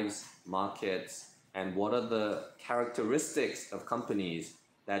drives markets and what are the characteristics of companies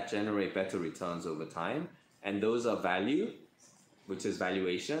that generate better returns over time, and those are value, which is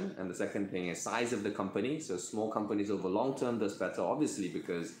valuation, and the second thing is size of the company. So small companies over long term does better, obviously,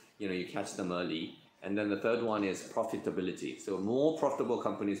 because you catch them early. And then the third one is profitability. So more profitable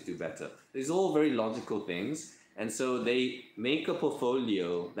companies do better. These are all very logical things, and so they make a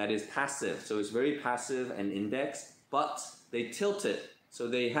portfolio that is passive. So it's very passive and indexed, but they tilt it. So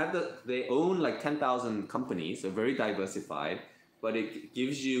they own like 10,000 companies. They're very diversified, but it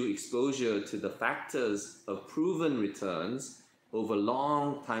gives you exposure to the factors of proven returns over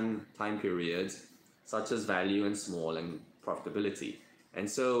long time periods, such as value and small and profitability. And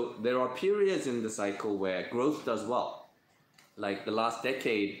so there are periods in the cycle where growth does well. Like the last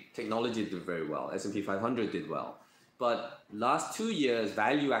decade, technology did very well. S&P 500 did well. But last 2 years,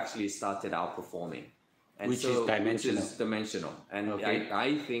 value actually started outperforming. And which is dimensional. And okay.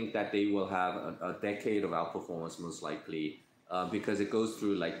 I think that they will have a decade of outperformance most likely, because it goes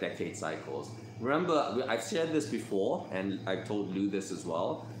through like decade cycles. Remember, I've shared this before, and I've told Lou this as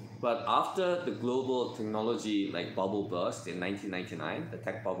well, but after the global technology bubble burst in 1999, the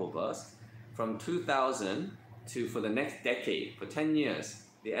tech bubble burst, from 2000 to for the next decade, for 10 years,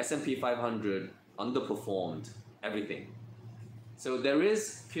 the S&P 500 underperformed everything. So there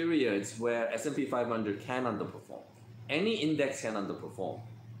is periods where S&P 500 can underperform. Any index can underperform.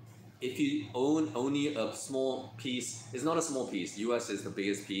 If you own only a small piece, it's not a small piece. US is the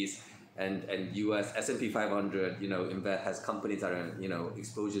biggest piece, and US S&P 500, has companies that are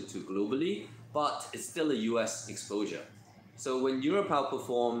exposure to globally, but it's still a US exposure. So when Europe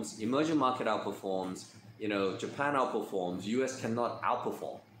outperforms, emerging market outperforms, Japan outperforms, US cannot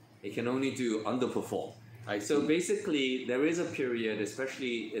outperform. It can only do underperform. So basically, there is a period,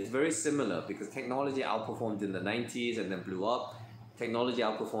 especially it's very similar because technology outperformed in the 90s and then blew up. Technology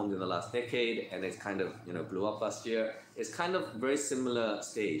outperformed in the last decade, and it's kind of blew up last year. It's kind of very similar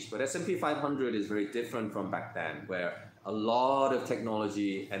stage, but S&P 500 is very different from back then, where a lot of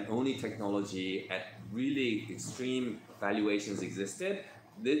technology and only technology at really extreme valuations existed.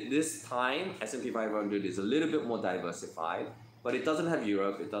 This time, S&P 500 is a little bit more diversified, but it doesn't have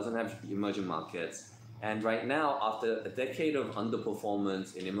Europe, it doesn't have emerging markets. And right now, after a decade of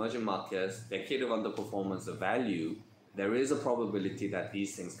underperformance in emerging markets, decade of underperformance of value, there is a probability that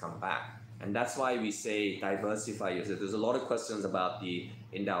these things come back. And that's why we say diversify yourself. There's a lot of questions about the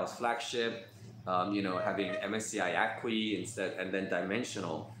Endowus flagship, having MSCI ACWI instead, and then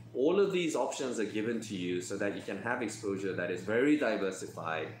dimensional. All of these options are given to you so that you can have exposure that is very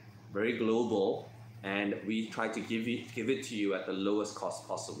diversified, very global, and we try to give it to you at the lowest cost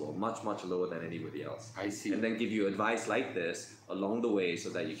possible, much, much lower than anybody else. I see. And then give you advice like this along the way so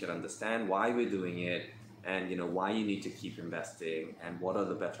that you can understand why we're doing it, and why you need to keep investing, and what are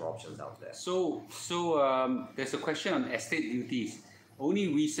the better options out there. So there's a question on estate duties. Only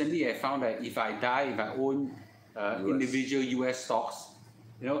recently I found that if I own individual US stocks,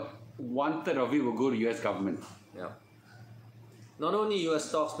 1/3 of it will go to US government. Yeah. Not only US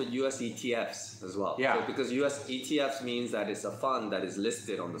stocks, but US ETFs as well. Yeah. So because US ETFs means that it's a fund that is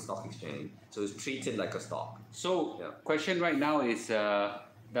listed on the stock exchange, so it's treated like a stock. So, Yeah. question right now is,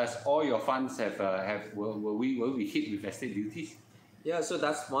 does all your funds will we hit with estate duties? Yeah, so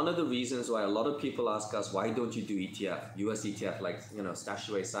that's one of the reasons why a lot of people ask us, why don't you do ETF, US ETF, like,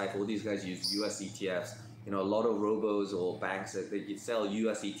 Stashaway Site, all these guys use US ETFs. A lot of robos or banks, they sell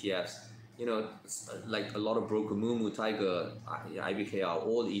US ETFs. Like a lot of broker, Mumu, Tiger, IBKR,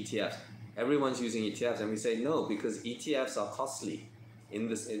 all ETFs. Everyone's using ETFs, and we say no, because ETFs are costly.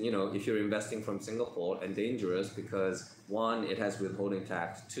 If you're investing from Singapore, and dangerous because one, it has withholding tax.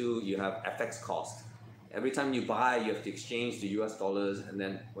 Two, you have FX cost. Every time you buy, you have to exchange the US dollars, and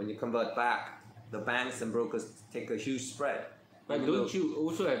then when you convert back, the banks and brokers take a huge spread. But don't you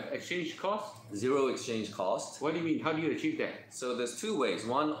also have exchange costs? Zero exchange cost. What do you mean? How do you achieve that? So there's two ways.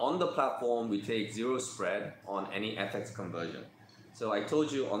 One, on the platform, we take zero spread on any FX conversion. So I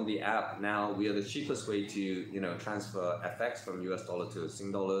told you on the app now, we are the cheapest way to transfer FX from US dollar to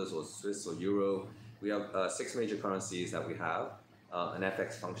Sing dollars or Swiss or Euro. We have 6 major currencies that we have, an FX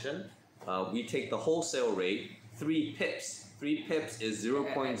function. We take the wholesale rate, 3 pips. 3 pips is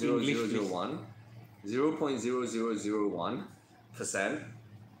 0.0001. 0.0001%.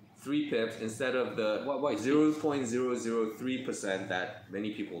 3 pips instead of the What is 0.003% that many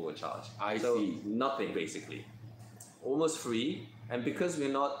people will charge. I so see. Nothing basically. Almost free. And because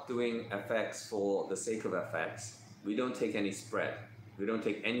we're not doing FX for the sake of FX, we don't take any spread. We don't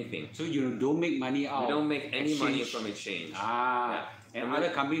take anything. So you don't make money out. We don't make any money exchange. from exchange. Yeah. And other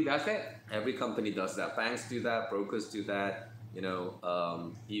company does that? Every company does that. Banks do that. Brokers do that.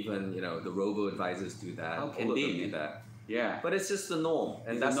 Even the robo advisors do that. How can All of they them do do that? Yeah. But it's just the norm,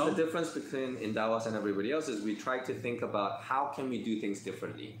 and It's that's the the norm? difference between Endowus and everybody else. Is we try to think about how can we do things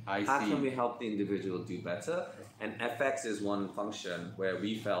differently. I how see. can we help the individual do better? And FX is one function where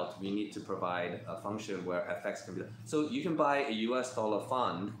we felt we need to provide a function where FX can be. So you can buy a US dollar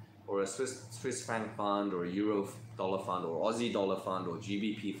fund, or a Swiss franc fund, or a Euro dollar fund, or Aussie dollar fund, or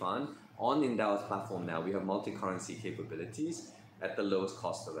GBP fund on Endowus platform now. We have multi-currency capabilities at the lowest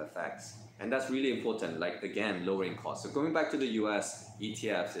cost of FX. And that's really important, like again, lowering costs. So going back to the US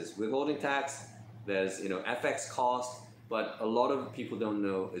ETFs is withholding tax, there's FX cost, but a lot of people don't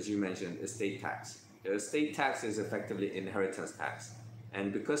know, as you mentioned, estate tax. Estate tax is effectively inheritance tax.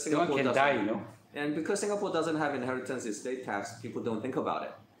 And because No one Singapore can die, And because Singapore doesn't have inheritance estate tax, people don't think about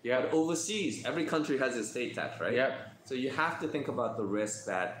it. Yeah. But overseas, every country has estate tax, right? Yep. So you have to think about the risk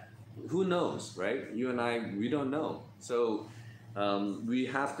that, who knows, right? You and I, we don't know. So we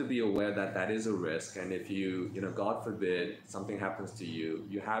have to be aware that that is a risk, and if you God forbid something happens to you,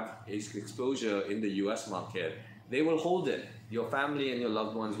 you have exposure in the US market, they will hold it. Your family and your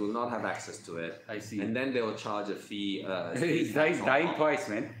loved ones will not have access to it. I see. And then they will charge a fee. It's dying twice,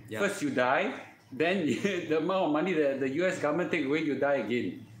 man. Yeah. First you die, then the amount of money the US government take away, you die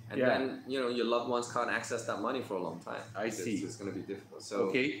again. And then your loved ones can't access that money for a long time. I see. It's going to be difficult. So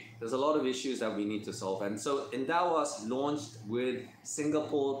Okay. there's a lot of issues that we need to solve. And so Endowus launched with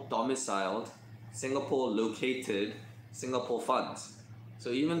Singapore domiciled, Singapore located Singapore funds. So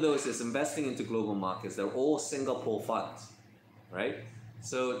even though it's investing into global markets, they're all Singapore funds, right?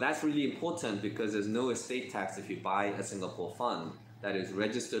 So that's really important because there's no estate tax if you buy a Singapore fund that is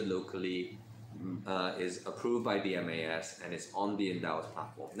registered locally, is approved by the MAS, and it's on the Endowus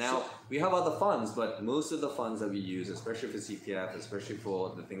platform. Now, we have other funds, but most of the funds that we use, especially for CPF, especially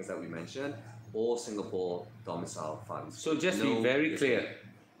for the things that we mentioned, all Singapore domicile funds. So just to be No very estate- clear,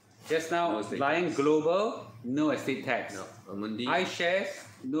 just now, No estate Lion tax. Global, no estate tax. No, Amundi, iShares,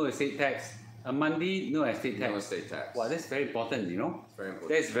 no estate tax. Amundi, no estate tax. no estate tax. Wow, that's very important, It's very important.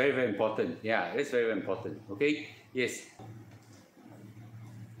 That's very, very important. Yeah, that's very, very important. Okay? Yes.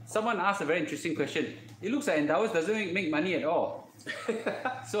 Someone asked a very interesting question. It looks like Endowus doesn't make money at all.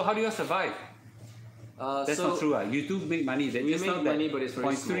 So how do you survive? That's so not true. You do make money. That we just make now money, that but it's very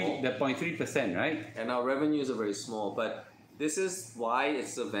 0.3 small. The 0.3%, right? And our revenues are very small, but this is why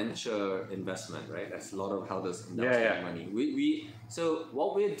it's a venture investment, right? That's a lot of how does Endowus make money. So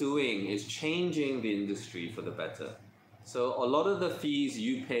what we're doing is changing the industry for the better. So a lot of the fees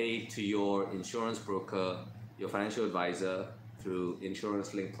you pay to your insurance broker, your financial advisor through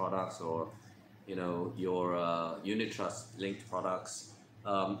insurance-linked products, or your unit trust-linked products,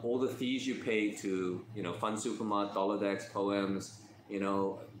 all the fees you pay to Fund Supermart, Dollardex, Poems,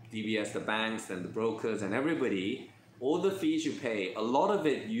 DBS, the banks and the brokers and everybody, all the fees you pay, a lot of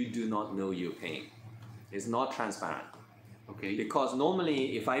it you do not know you're paying. It's not transparent. Okay. Because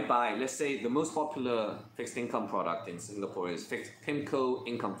normally if I buy, let's say the most popular fixed income product in Singapore is PIMCO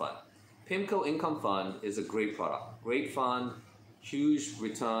Income Fund. PIMCO Income Fund is a great product, great fund, huge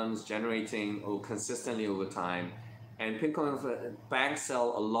returns generating consistently over time. And PIMCO banks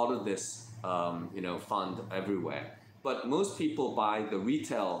sell a lot of this fund everywhere. But most people buy the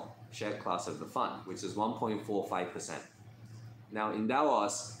retail share class of the fund, which is 1.45%. Now,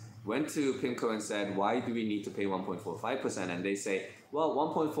 Endowus went to PIMCO and said, why do we need to pay 1.45%? And they say, well,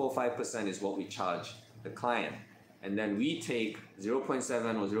 1.45% is what we charge the client. And then we take 0.7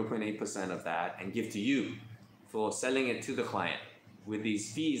 or 0.8% of that and give to you for selling it to the client with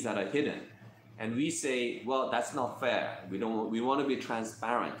these fees that are hidden. And we say, well, that's not fair. We want to be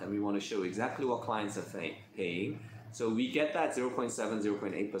transparent and we want to show exactly what clients are paying. So we get that 0.7,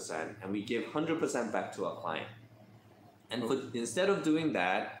 0.8% and we give 100% back to our client. And instead of doing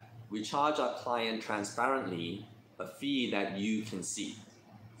that, we charge our client transparently a fee that you can see.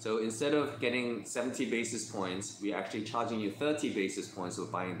 So instead of getting 70 basis points, we're actually charging you 30 basis points for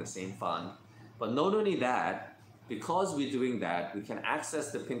buying the same fund. But not only that, because we're doing that, we can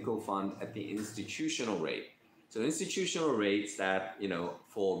access the PIMCO fund at the institutional rate. So institutional rates that,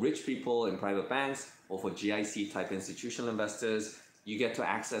 for rich people in private banks or for GIC type institutional investors, you get to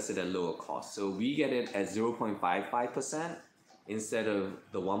access it at lower cost. So we get it at 0.55% instead of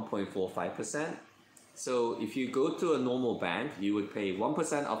the 1.45%. So if you go to a normal bank, you would pay 1%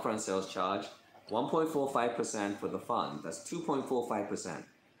 upfront sales charge, 1.45% for the fund. That's 2.45%.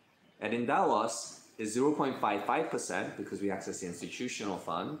 At Endowus, is 0.55% because we access the institutional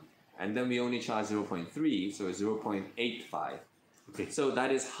fund, and then we only charge 0.3, so it's 0.85. Okay. So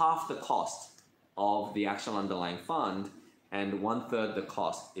that is half the cost of the actual underlying fund and 1/3 the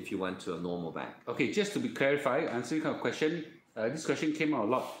cost if you went to a normal bank. Okay, just to be clarified, answering your question, this question came out a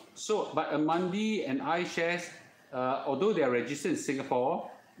lot. So, but Amundi and iShares, although they are registered in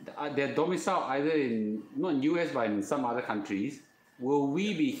Singapore, they're domiciled either in, not in US, but in some other countries. Will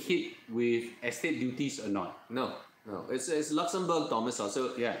we be hit with estate duties or not? No. It's Luxembourg domicile.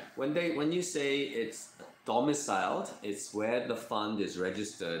 So yeah, when you say it's domiciled, it's where the fund is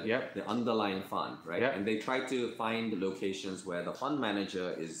registered, yep, the underlying fund, right? Yep. And they try to find locations where the fund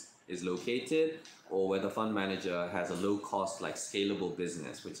manager is located, or where the fund manager has a low cost, like scalable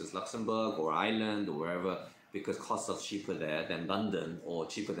business, which is Luxembourg or Ireland or wherever, because costs are cheaper there than London or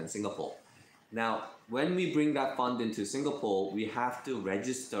cheaper than Singapore. Now, when we bring that fund into Singapore, we have to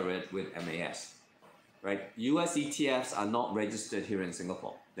register it with MAS, right? US ETFs are not registered here in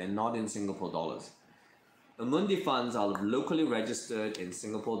Singapore. They're not in Singapore dollars. Amundi funds are locally registered in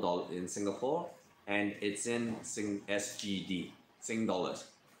Singapore, and it's in SGD, Sing dollars.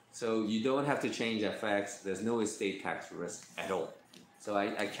 So you don't have to change FX. There's no estate tax risk at all. So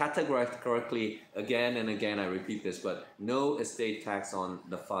I categorize correctly again and again, I repeat this, but no estate tax on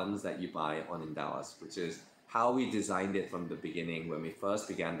the funds that you buy on Endowus, which is how we designed it from the beginning when we first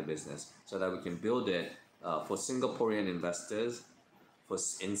began the business, so that we can build it for Singaporean investors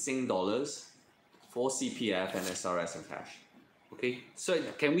in Sing dollars, for CPF and SRS and cash. Okay, so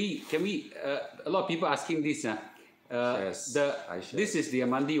can we a lot of people asking this, yes, this is the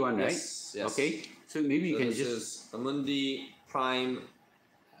Amundi one, right? Yes. Okay, so maybe you can this just... is Amundi Prime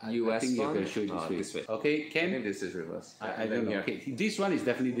US I think Fund. You can show it this way. Okay, Ken? I think this is reverse. I don't know. Okay, this one is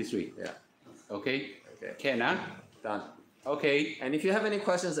definitely this way. Yeah. Okay. Okay. Ken, huh? Done. Okay. And if you have any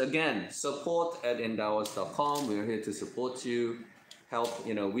questions, again, support@endowus.com. We're here to support you, help.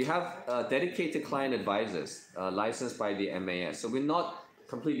 We have dedicated client advisors licensed by the MAS. So we're not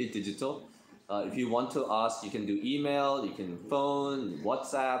completely digital. If you want to ask, you can do email, you can phone,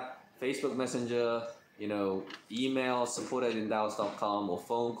 WhatsApp, Facebook Messenger, email support@endowus.com, or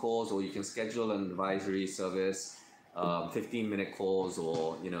phone calls, or you can schedule an advisory service, 15-minute calls,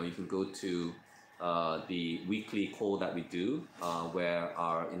 or you can go to the weekly call that we do, where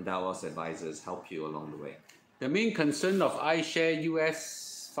our Endowus advisors help you along the way. The main concern of iShare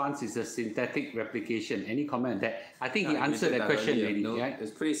US funds is a synthetic replication. Any comment on that? I think he answered that question already. No, right?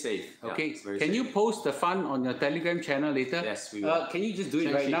 it's pretty safe. Okay, yeah, can safe. You post the fund on your Telegram channel later? Yes, we will. Can you just do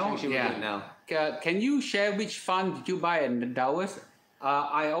it right now? Do it now. Can you share which fund did you buy at Endowus?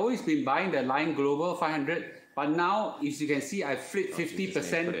 I always been buying the Lion Global 500, but now, as you can see, I flipped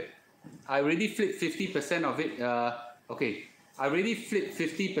 50%. I already flipped 50% of it. Okay, I already flipped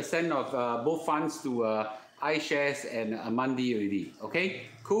 50% of both funds to iShares and Amundi already. Okay,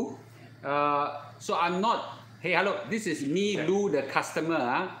 cool. So I'm not, hey, hello, this is me, Loo, the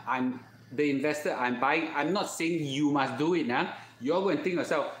customer. I'm the investor, I'm buying. I'm not saying you must do it. You're going to think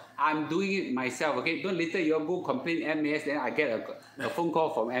yourself, I'm doing it myself. Okay, don't later you go complain MAS, then I get a phone call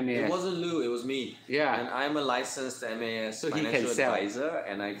from MAS. It wasn't Loo, it was me. Yeah. And I'm a licensed MAS so financial advisor,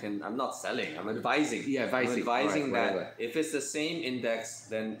 and I'm not selling, I'm advising. Yeah, advising. I'm advising right, that if it's the same index,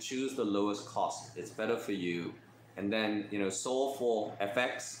 then choose the lowest cost. It's better for you. and then SOL for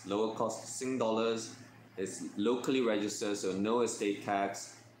FX, lower cost Sing dollars, is locally registered, so no estate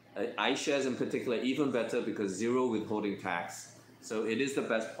tax. iShares in particular, even better because zero withholding tax. So it is the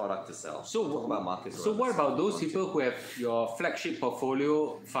best product to sell. So talk about market. So what about those people who have your flagship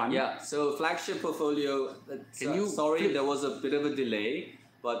portfolio fund? Yeah, so flagship portfolio, sorry, there was a bit of a delay,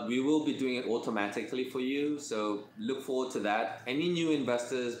 but we will be doing it automatically for you. So look forward to that. Any new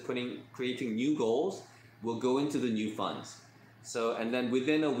investors creating new goals will go into the new funds. So, and then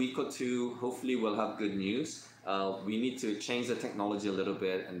within a week or two, hopefully we'll have good news. We need to change the technology a little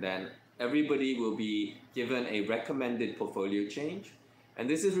bit, and then everybody will be given a recommended portfolio change. And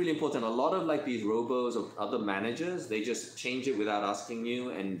this is really important. A lot of like these robos or other managers, they just change it without asking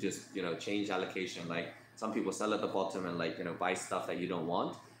you and just, change allocation. Like some people sell at the bottom and buy stuff that you don't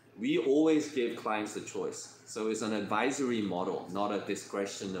want. We always give clients the choice. So it's an advisory model, not a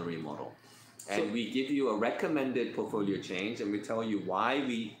discretionary model. And we give you a recommended portfolio change, and we tell you why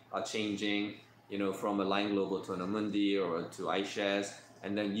we are changing, from a Lion Global to an Amundi or to iShares.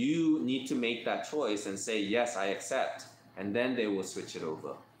 And then you need to make that choice and say, yes, I accept. And then they will switch it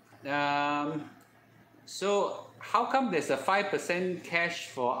over. So how come there's a 5% cash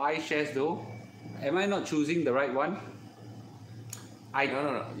for iShares though? Am I not choosing the right one?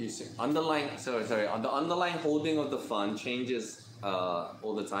 No. You see, on the underlying holding of the fund changes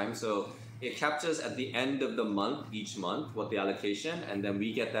all the time. So it captures at the end of the month, each month, what the allocation, and then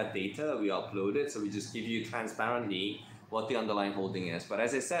we get that data, we upload it. So we just give you transparently what the underlying holding is. But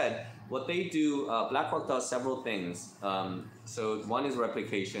as I said, what they do, BlackRock does several things. So one is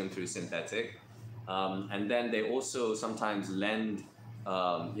replication through synthetic, and then they also sometimes lend,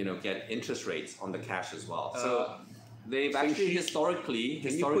 get interest rates on the cash as well. So they've actually historically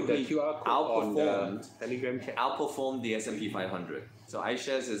outperformed the S&P 500. So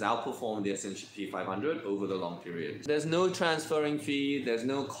iShares has outperformed the S&P 500 over the long period. There's no transferring fee, there's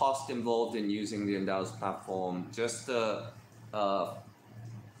no cost involved in using the Endowus platform, just a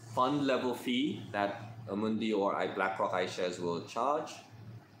fund level fee that Amundi or BlackRock iShares will charge,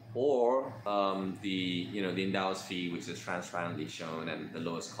 or the Endowus fee, which is transparently shown and the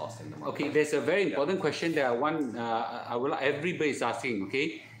lowest cost in the market. Okay, there's a very important question that everybody is asking.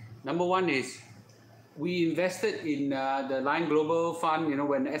 Okay, number one is, we invested in the Lion Global Fund,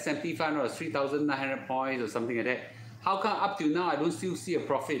 when the S&P fund was 3,900 points or something like that. How come up till now I don't still see a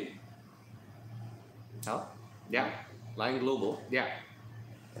profit? Huh? Yeah. Lion Global? Yeah.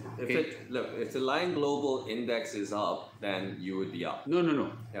 If the Lion Global index is up, then you would be up.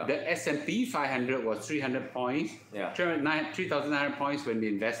 No. Yeah. The S&P 500 was 300 points. Yeah. 3,900 points when they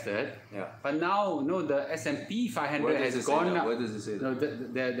invested. Yeah. But now, the S&P 500 has gone up. Where does it say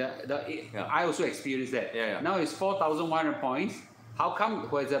that? I also experienced that. Yeah. Now it's 4,100 points. How come?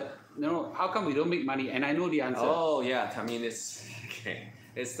 How come we don't make money? And I know the answer. Oh yeah, I mean it's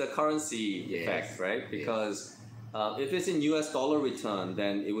the currency effect, right? Because if it's in US dollar return,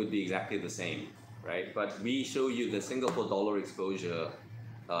 then it would be exactly the same, right? But we show you the Singapore dollar exposure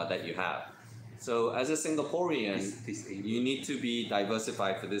that you have. So as a Singaporean, you need to be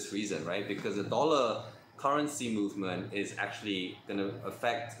diversified for this reason, right? Because the dollar currency movement is actually going to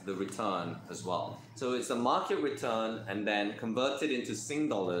affect the return as well. So it's a market return, and then converted into Sing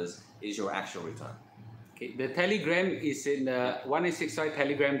dollars is your actual return. Okay, the Telegram is in the 1865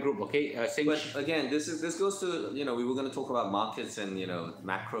 Telegram group. Okay, but again, this goes to we were going to talk about markets and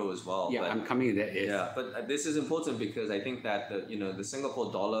macro as well. Yeah, but, I'm coming to that. Yes. Yeah, but this is important because I think that the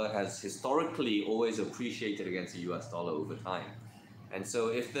Singapore dollar has historically always appreciated against the US dollar over time, and so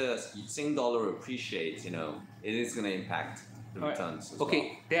if the Sing dollar appreciates, it is going to impact the returns. As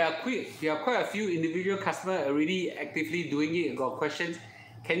okay, well. There are quite a few individual customers already actively doing it. Got questions?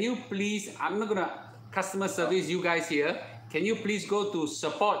 Can you please? I'm not gonna customer service you guys here. Can you please go to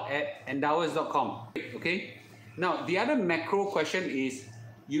support@endowus.com? Okay. Now the other macro question is,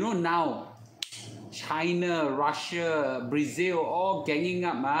 now China, Russia, Brazil all ganging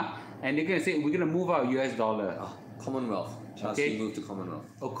up, and they're gonna say we're gonna move our US dollar. Commonwealth. Okay. Move to Commonwealth.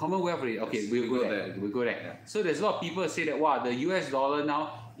 Oh, Commonwealth. Okay, yes, we'll go there. We'll go there. Yeah. So there's a lot of people say that the US dollar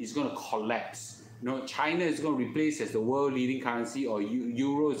now is going to collapse. China is going to replace as the world leading currency, or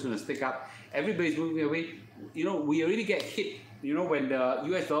euro is going to stick up. Everybody's moving away. We already get hit. When the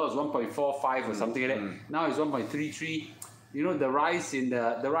US dollar is 1.45 or something like that. Now it's 1.33. The rise in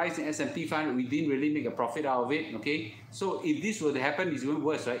S&P 500, we didn't really make a profit out of it. Okay, so if this were to happen, it's even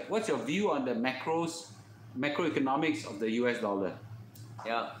worse, right? What's your view on the macroeconomics of the US dollar?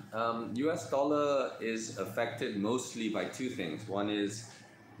 Yeah, US dollar is affected mostly by two things. One is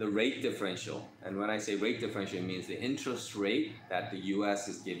the rate differential. And when I say rate differential, it means the interest rate that the US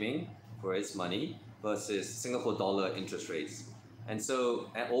is giving for its money versus Singapore dollar interest rates. And so,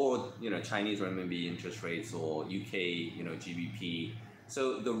 or Chinese renminbi interest rates, or UK GBP.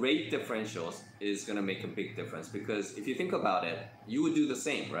 So the rate differentials is going to make a big difference, because if you think about it, you would do the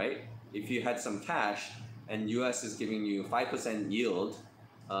same, right? If you had some cash and US is giving you 5% yield,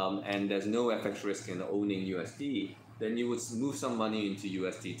 and there's no FX risk in owning USD, then you would move some money into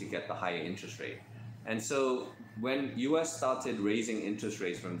USD to get the higher interest rate. And so when US started raising interest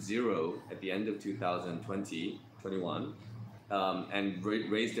rates from 0 at the end of 2021, and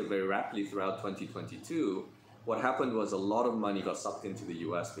raised it very rapidly throughout 2022, what happened was a lot of money got sucked into the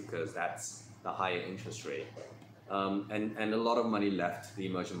US because that's the higher interest rate. And a lot of money left the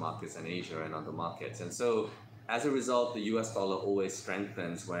emerging markets and Asia and other markets. And so as a result, the US dollar always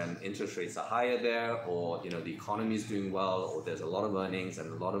strengthens when interest rates are higher there, or the economy is doing well, or there's a lot of earnings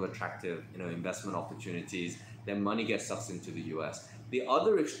and a lot of attractive investment opportunities. Then money gets sucked into the US. The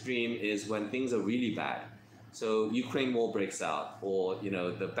other extreme is when things are really bad. So Ukraine war breaks out, or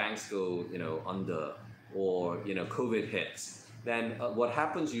the banks go under, or COVID hits. Then what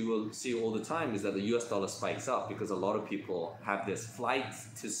happens, you will see all the time, is that the US dollar spikes up because a lot of people have this flight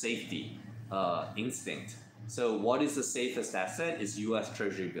to safety instinct. So what is the safest asset is US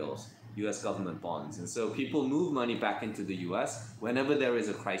Treasury bills, US government bonds. And so people move money back into the US whenever there is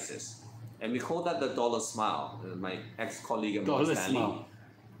a crisis. And we call that the dollar smile. My ex-colleague at Morgan Stanley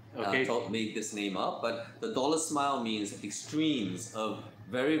made this name up, but the dollar smile means extremes of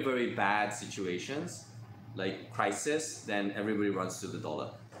very, very bad situations, like crisis, then everybody runs to the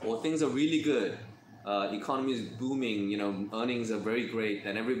dollar. Or things are really good, economy is booming, earnings are very great,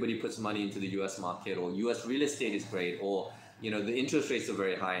 then everybody puts money into the US market, or US real estate is great, or the interest rates are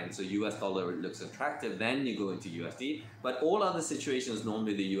very high, and so US dollar looks attractive, then you go into USD. But all other situations,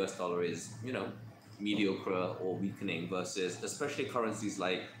 normally the US dollar is, mediocre or weakening, versus especially currencies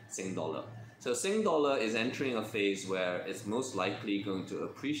like Sing dollar. So Sing dollar is entering a phase where it's most likely going to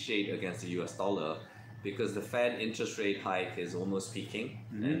appreciate against the US dollar, because the Fed interest rate hike is almost peaking,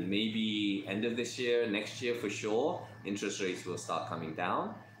 and maybe end of this year, next year for sure, interest rates will start coming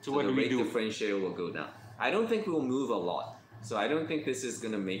down. So what the rate differential will go down. I don't think we'll move a lot. So I don't think this is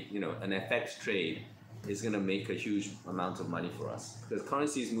going to make, an FX trade is going to make a huge amount of money for us, because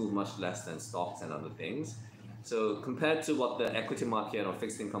currencies move much less than stocks and other things. So compared to what the equity market or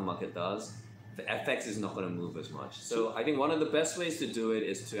fixed income market does, the FX is not going to move as much. So I think one of the best ways to do it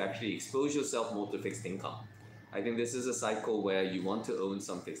is to actually expose yourself more to fixed income. I think this is a cycle where you want to own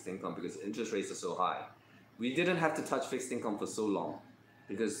some fixed income because interest rates are so high. We didn't have to touch fixed income for so long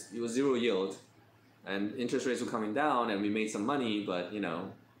because it was zero yield and interest rates were coming down, and we made some money, but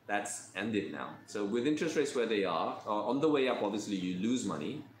that's ended now. So with interest rates where they are, on the way up, obviously you lose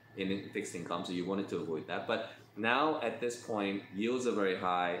money in fixed income, so you wanted to avoid that. But now at this point, yields are very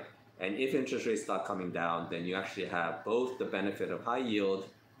high. And if interest rates start coming down, then you actually have both the benefit of high yield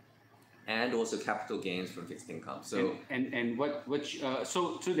and also capital gains from fixed income. So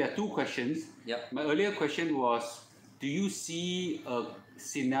so there are two questions. Yep. My earlier question was, do you see a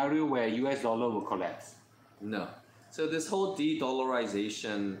scenario where US dollar will collapse? No. So this whole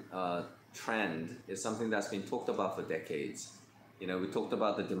de-dollarization trend is something that's been talked about for decades. We talked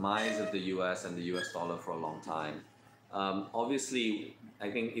about the demise of the US and the US dollar for a long time. Obviously, I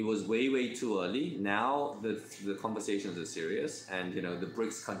think it was way, way too early. Now the conversations are serious, and the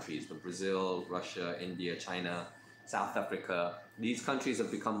BRICS countries, the Brazil, Russia, India, China, South Africa, these countries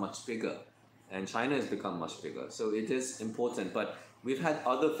have become much bigger, and China has become much bigger. So it is important, but we've had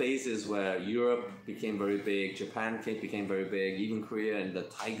other phases where Europe became very big, Japan became very big, even Korea and the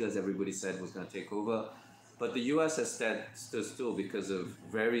tigers everybody said was going to take over. But the US has stood still because of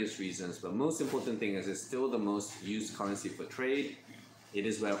various reasons. But most important thing is it's still the most used currency for trade. It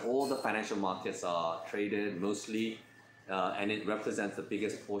is where all the financial markets are traded mostly, and it represents the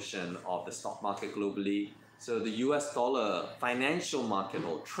biggest portion of the stock market globally. So the US dollar financial market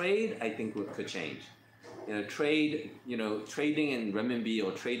or trade, I think could change. Trading in renminbi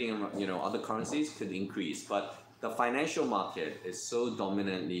or trading in other currencies could increase, but the financial market is so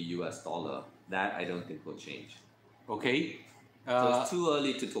dominantly US dollar that I don't think will change. Okay. So it's too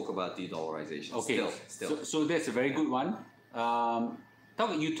early to talk about de-dollarization. Okay. Still. So that's a very good one.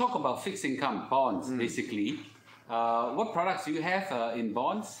 You talk about fixed income bonds, basically. What products do you have in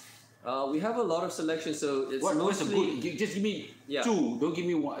bonds? We have a lot of selection, so it's what's a good? Just give me two. Don't give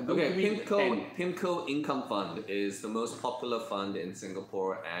me one. PIMCO Income Fund is the most popular fund in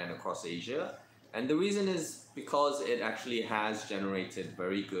Singapore and across Asia, and the reason is because it actually has generated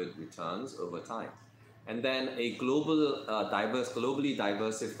very good returns over time. And then a globally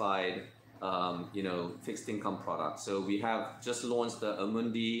diversified, fixed income product. So we have just launched the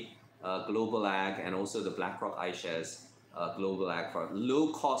Amundi Global Ag, and also the BlackRock iShares Global Ag Fund.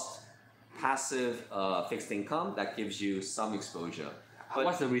 Low cost, passive fixed income that gives you some exposure. But,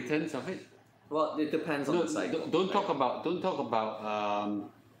 what's the returns of it? well, it depends on the cycle. Don't talk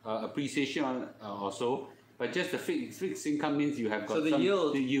about appreciation or so, but just the fixed income means you have got So the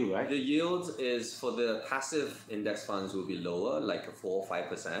yield, right? The yield is for the passive index funds will be lower, like a 4 or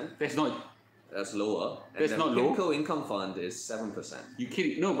 5%. That's lower. And That's not low. PIMCO income fund is 7%. You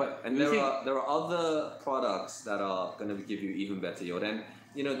kidding? No, but And there are other products that are going to give you even better yield. And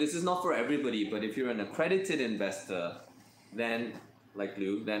this is not for everybody, but if you're an accredited investor, then like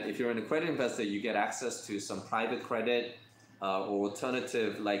Lou, then if you're an accredited investor, you get access to some private credit or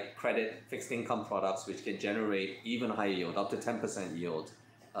alternative like credit fixed income products, which can generate even higher yield, up to 10% yield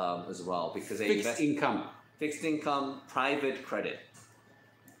as well, because they fixed income, private credit.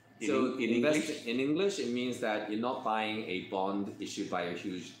 In English, it means that you're not buying a bond issued by a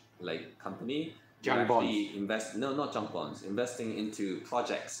huge company. Junk bonds. Not junk bonds. Investing into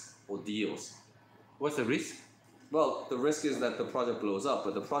projects or deals. What's the risk? Well, the risk is that the project blows up,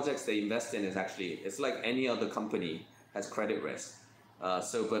 but the projects they invest in it's like any other company has credit risk.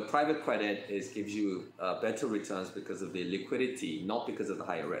 But private credit gives you better returns because of the liquidity, not because of the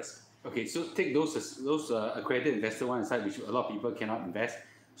higher risk. Okay, so take those accredited investor one aside, which a lot of people cannot invest.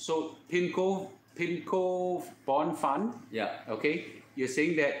 So PIMCO bond fund. Yeah. Okay, you're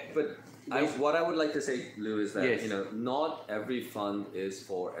saying that. But what I would like to say, Lou, is that yes. Not every fund is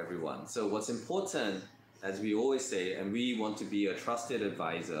for everyone. So what's important, as we always say, and we want to be a trusted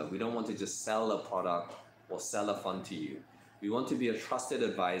advisor. We don't want to just sell a product or sell a fund to you. We want to be a trusted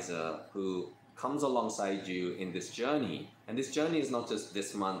advisor who comes alongside you in this journey. And this journey is not just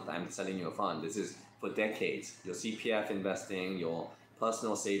this month, I'm selling you a fund. This is for decades. Your CPF investing, your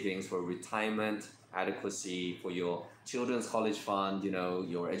personal savings for retirement adequacy, for your children's college fund,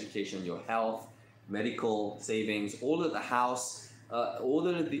 your education, your health, medical savings, all of the house, all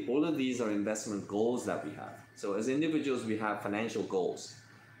of these are investment goals that we have. So as individuals, we have financial goals.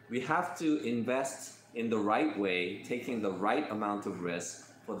 We have to invest in the right way, taking the right amount of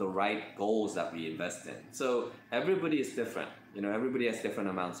risk for the right goals that we invest in. So everybody is different. Everybody has different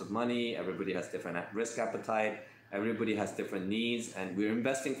amounts of money. Everybody has different risk appetite. Everybody has different needs, and we're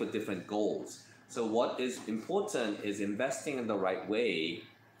investing for different goals. So what is important is investing in the right way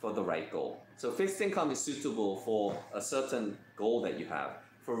for the right goal. So fixed income is suitable for a certain goal that you have.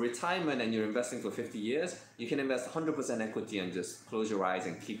 For retirement and you're investing for 50 years, you can invest 100% equity and just close your eyes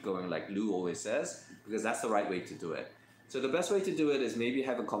and keep going like Lou always says, because that's the right way to do it. So the best way to do it is maybe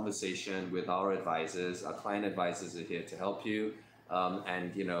have a conversation with our advisors. Our client advisors are here to help you.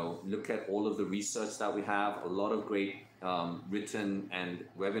 And look at all of the research that we have, a lot of great written and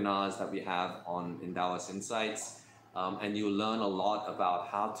webinars that we have on Endowus Insights, and you'll learn a lot about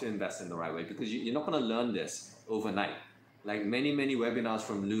how to invest in the right way, because you're not going to learn this overnight. Like many webinars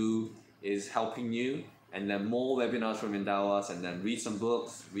from Lou is helping you, and then more webinars from Endowus, and then read some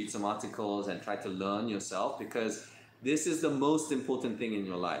books, read some articles, and try to learn yourself, because this is the most important thing in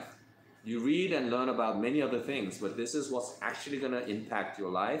your life. You read and learn about many other things, but this is what's actually going to impact your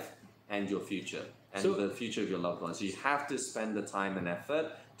life and your future and the future of your loved ones. So you have to spend the time and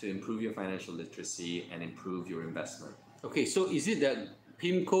effort to improve your financial literacy and improve your investment. Okay, so is it that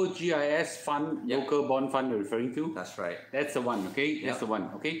PIMCO GIS fund, local bond fund you're referring to? That's right. That's the one, okay? That's the one,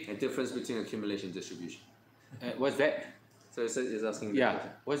 okay? A difference between accumulation and distribution. What's that? So it's asking. Yeah,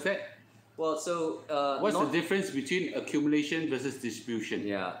 what's that? Well, so what's the difference between accumulation versus distribution?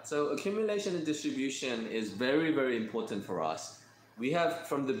 Yeah, so accumulation and distribution is very, very important for us. We have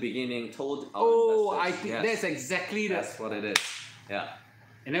from the beginning told our investors. I think that's exactly that's what it is. Yeah.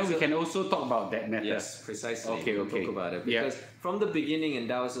 And then we can also talk about that method. Yes, precisely. Okay. Talk about it, because from the beginning,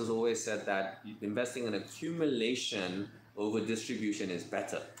 Endowus has always said that investing in accumulation over distribution is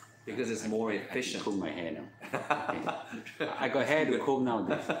better, because it's more efficient. I can comb my hair now. Okay. I got hair to comb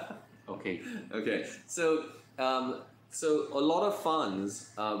now. Okay. So a lot of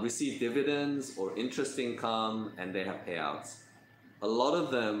funds receive dividends or interest income, and they have payouts. A lot of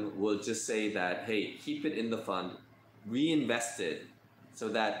them will just say that, hey, keep it in the fund, reinvest it, so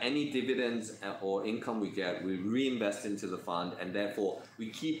that any dividends or income we get, we reinvest into the fund, and therefore we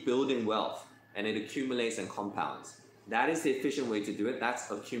keep building wealth, and it accumulates and compounds. That is the efficient way to do it.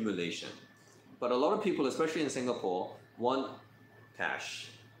 That's accumulation. But a lot of people, especially in Singapore, want cash.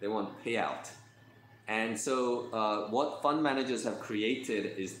 They want payout. And so what fund managers have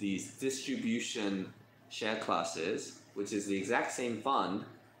created is these distribution share classes, which is the exact same fund,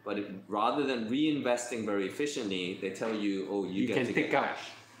 but rather than reinvesting very efficiently, they tell you, oh, you get to get cash.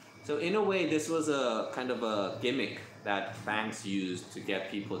 So in a way, this was a kind of a gimmick that banks use to get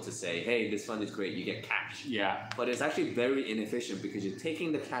people to say, hey, this fund is great, you get cash. Yeah. But it's actually very inefficient because you're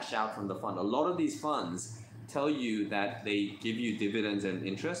taking the cash out from the fund. A lot of these funds tell you that they give you dividends and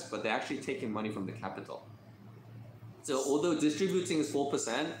interest, but they're actually taking money from the capital. So although distributing is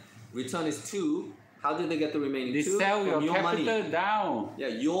 4%, return is 2%, how did they get the remaining 2%? They sell your capital money. Down. Yeah,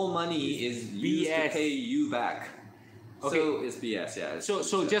 your money is used to pay you back. Okay. So it's BS, yeah.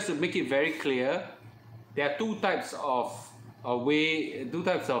 So just to make it very clear, there are two types of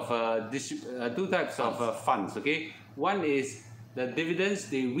funds. Okay, one is the dividends,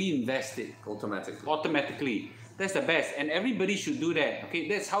 they reinvest it automatically. That's the best, and everybody should do that. Okay,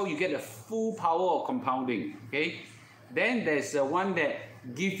 that's how you get the full power of compounding. Okay, then there's the one that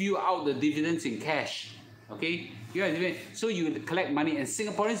give you out the dividends in cash. Okay, you have dividends, so you collect money, and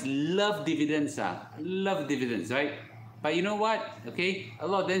Singaporeans love dividends. Love dividends, right? But you know what? Okay, a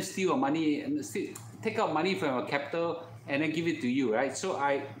lot of them steal your money and take out money from your capital and then give it to you, right? So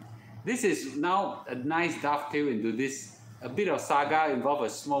this is now a nice dovetail into this, a bit of saga involve a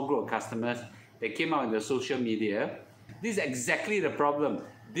small group of customers that came out in the social media. This is exactly the problem.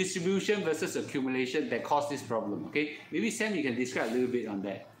 Distribution versus accumulation that caused this problem, okay? Maybe Sam, you can describe a little bit on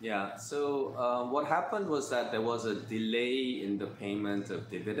that. Yeah, so what happened was that there was a delay in the payment of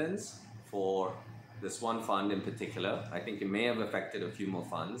dividends for this one fund in particular. I think it may have affected a few more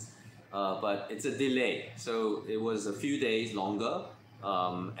funds, but it's a delay. So it was a few days longer,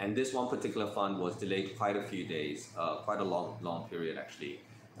 and this one particular fund was delayed quite a few days, quite a long period actually.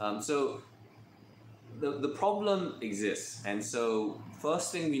 So the problem exists, and so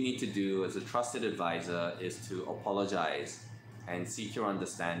first thing we need to do as a trusted advisor is to apologize and seek your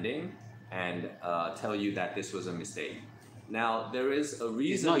understanding and tell you that this was a mistake. Now, there is a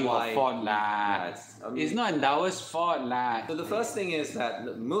reason why... It's not your fault, lah. It's not Endowus' fault, lah. So the first thing is that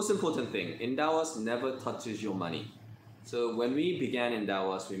the most important thing, Endowus never touches your money. So when we began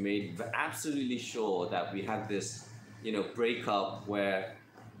Endowus, we made absolutely sure that we had this, breakup where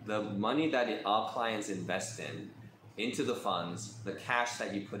the money that our clients invest into the funds, the cash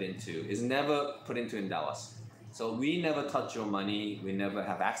that you put into, is never put into Endowus. So we never touch your money, we never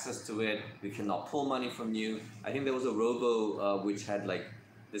have access to it, we cannot pull money from you. I think there was a robo which had like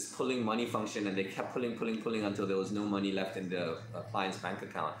this pulling money function, and they kept pulling until there was no money left in the client's bank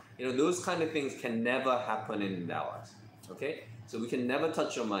account. Those kind of things can never happen in Endowus, okay? So we can never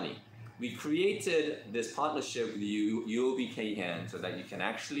touch your money. We created this partnership with UOB Kay Hian so that you can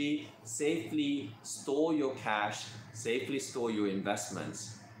actually safely store your cash, safely store your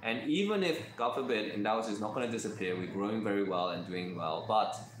investments. And even if, God forbid, Endowus is not going to disappear, we're growing very well and doing well,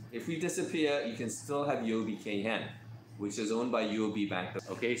 but if we disappear, you can still have UOB Kay Hian, which is owned by UOB Bank.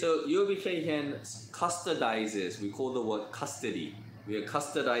 Okay. So UOB Kay Hian custodizes, we call the word custody. We are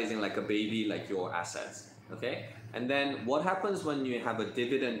custodizing like a baby, like your assets, okay? And then what happens when you have a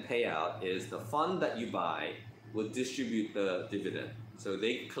dividend payout is the fund that you buy will distribute the dividend. So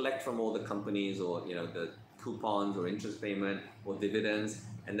they collect from all the companies or, the coupons or interest payment or dividends,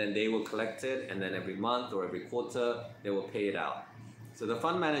 and then they will collect it, and then every month or every quarter they will pay it out. So the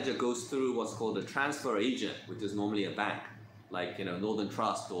fund manager goes through what's called a transfer agent, which is normally a bank like Northern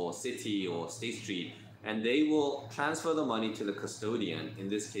Trust or Citi or State Street, and they will transfer the money to the custodian, in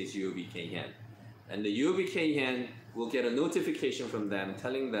this case UOB Kay Hian. And the UOB Kay Hian will get a notification from them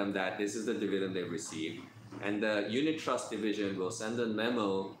telling them that this is the dividend they received. And the unit trust division will send a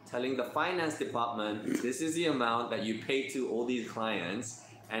memo telling the finance department, this is the amount that you pay to all these clients.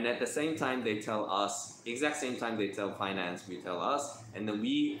 And at the same time, they tell us, exact same time they tell finance, we tell us, and then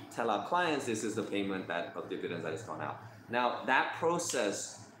we tell our clients, this is the payment of dividends that has gone out. Now, that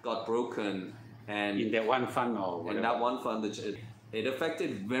process got broken, and in that one fund or whatever. In that one fund, it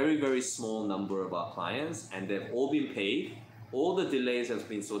affected very, very small number of our clients, and they've all been paid. All the delays have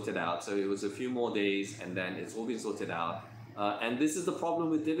been sorted out, so it was a few more days, and then it's all been sorted out. And this is the problem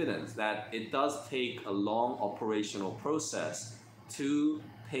with dividends, that it does take a long operational process to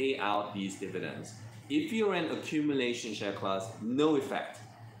pay out these dividends. If you're in accumulation share class, no effect.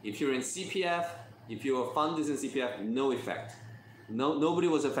 If you're in CPF, if your fund is in CPF, no effect. Nobody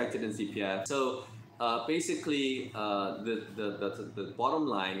was affected in CPF. So basically, the bottom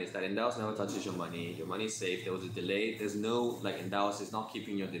line is that Endowus never touches your money is safe, there was a delay, there's no, Endowus is not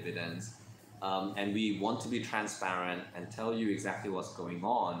keeping your dividends, and we want to be transparent and tell you exactly what's going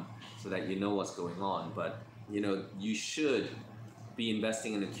on so that you know what's going on, but you should be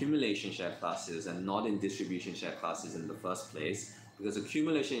investing in accumulation share classes and not in distribution share classes in the first place, because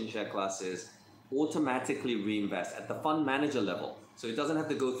accumulation share classes automatically reinvest at the fund manager level. So it doesn't have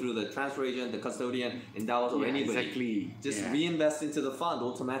to go through the transfer agent, the custodian, Endowus, or anybody. Exactly. Just reinvest into the fund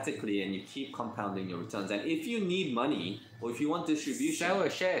automatically, and you keep compounding your returns. And if you need money, or if you want distribution, Sell the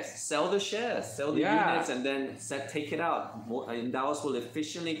shares. Sell the shares, sell the units, and then take it out. Endowus will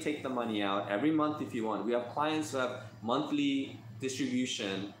efficiently take the money out every month if you want. We have clients who have monthly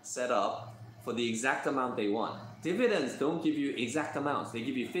distribution set up for the exact amount they want. Dividends don't give you exact amounts. They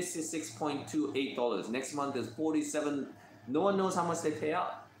give you $56.28. Next month is 47. No one knows how much they pay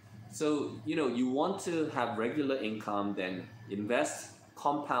out. So, you want to have regular income, then invest,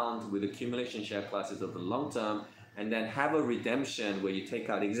 compound with accumulation share classes over the long term, and then have a redemption where you take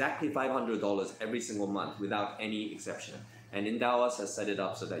out exactly $500 every single month without any exception. And Endowus has set it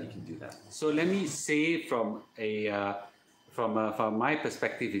up so that you can do that. So let me say from my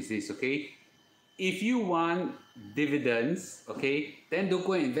perspective is this, okay? If you want dividends, okay, then don't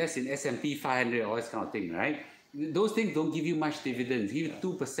go and invest in S&P 500 or this kind of thing, right? Those things don't give you much dividends. Give you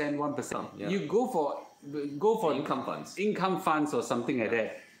 2%, 1%. Yeah. You go for income funds or something like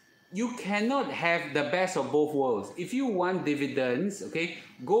that. You cannot have the best of both worlds. If you want dividends, okay,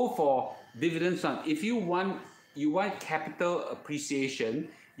 go for dividend fund. If you want capital appreciation,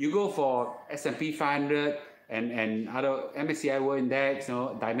 you go for S&P 500 and other MSCI World Index,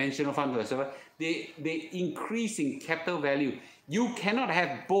 dimensional funds, whatever. They increase in capital value. You cannot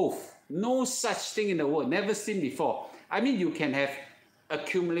have both. No such thing in the world. Never seen before. I mean, you can have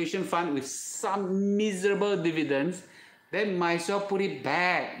accumulation fund with some miserable dividends, then might as well put it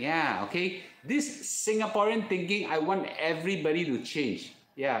back. Yeah, okay. This Singaporean thinking, I want everybody to change.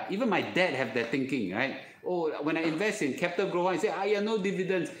 Yeah, even my dad have that thinking, right? Oh, when I invest in capital growth, I say, no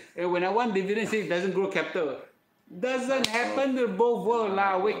dividends. When I want dividends, it doesn't grow capital. Doesn't happen to both worlds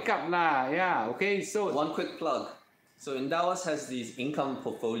lah. Wake up lah. Yeah, okay. So one quick plug. So Endowus has these income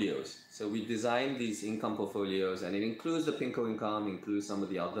portfolios. So we designed these income portfolios, and it includes the PINCO income, includes some of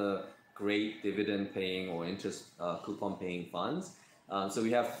the other great dividend paying or interest coupon paying funds. So we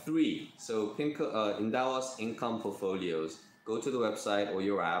have 3. So Endowus income portfolios. Go to the website or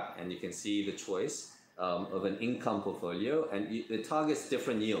your app, and you can see the choice of an income portfolio, and it targets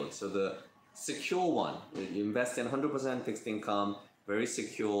different yields. So the secure one, you invest in 100% fixed income, very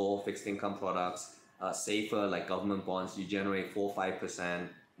secure fixed income products. Safer, like government bonds, you generate 4-5%,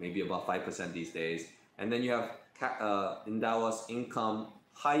 maybe about 5% these days. And then you have Endowus income,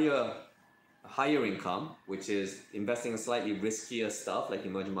 higher income, which is investing in slightly riskier stuff like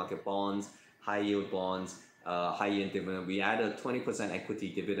emerging market bonds, high yield bonds, high yield dividend. We add a 20% equity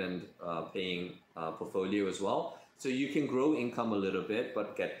dividend paying portfolio as well. So you can grow income a little bit,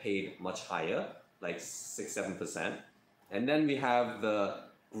 but get paid much higher, like 6-7%. And then we have the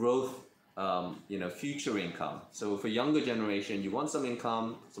growth future income. So for younger generation, you want some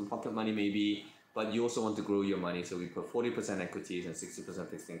income, some pocket money maybe, but you also want to grow your money. So we put 40% equities and 60%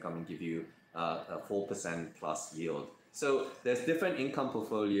 fixed income and give you a 4% plus yield. So there's different income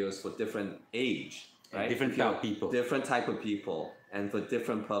portfolios for different age, right? Different type of people. Different type of people, and for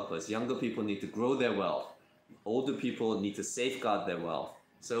different purpose. Younger people need to grow their wealth. Older people need to safeguard their wealth.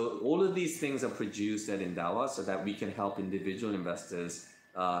 So all of these things are produced at Endowus so that we can help individual investors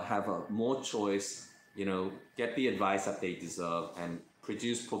have more choice, get the advice that they deserve, and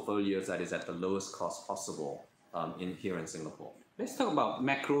produce portfolios that is at the lowest cost possible here in Singapore. Let's talk about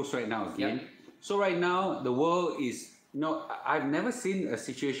macros right now again. Yep. So right now, the world is, I've never seen a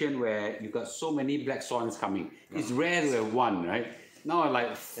situation where you've got so many black swans coming. Yep. It's rare to have one, right? Now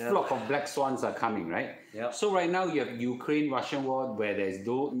like a flock of black swans are coming, right? Yep. So right now you have Ukraine-Russian war where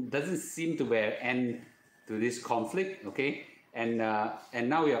doesn't seem to be an end to this conflict, okay? And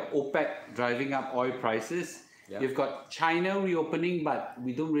now we have OPEC driving up oil prices. Yep. You've got China reopening, but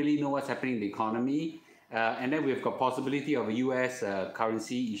we don't really know what's happening in the economy. And then we've got possibility of a US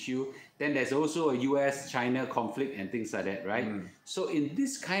currency issue. Then there's also a US-China conflict and things like that, right? So in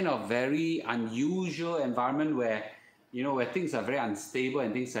this kind of very unusual environment where things are very unstable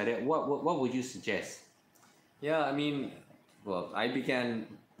and things like that, what would you suggest? Yeah, I mean, I began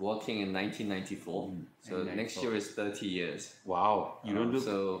working in 1994. So next year is 30 years. Wow, you don't look...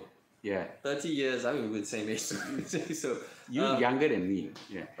 So, yeah. 30 years, I mean, we're the same age. So, you look younger than me.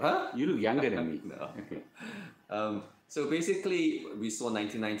 Yeah. Huh? You look younger than me. No. Okay. So basically, we saw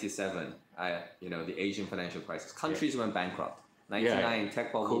 1997, the Asian financial crisis. Countries went bankrupt. 99,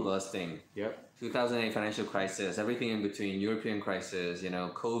 tech bubble bursting. Yep. 2008 financial crisis, everything in between, European crisis,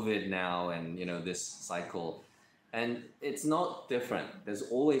 COVID now, and this cycle. And it's not different. There's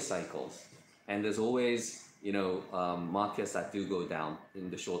always cycles, and there's always markets that do go down in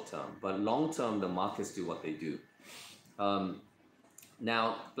the short term. But long term, the markets do what they do.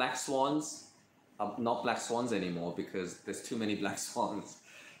 Now, black swans not black swans anymore because there's too many black swans.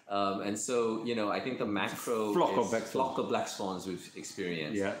 And so, I think the macro flock of black swans we've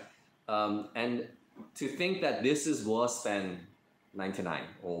experienced. Yeah. And to think that this is worse than 99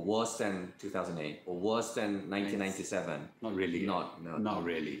 or worse than 2008 or worse than 1997. Not really. Not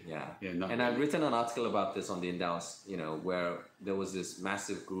really. Yeah. And really. I've written an article about this on the Endowus, where there was this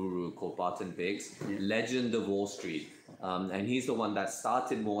massive guru called Barton Biggs, legend of Wall Street. And he's the one that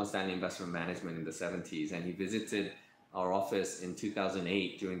started Morgan Stanley Investment Management in the 70s. And he visited our office in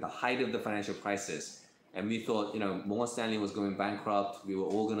 2008 during the height of the financial crisis. And we thought, Morgan Stanley was going bankrupt. We were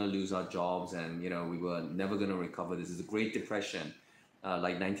all going to lose our jobs and, we were never going to recover. This is the Great Depression,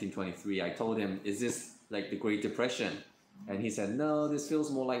 like 1923. I told him, is this like the Great Depression? And he said, no, this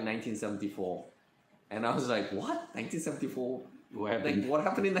feels more like 1974. And I was like, what? 1974? What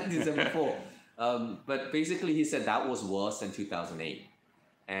happened in 1974? But basically he said that was worse than 2008.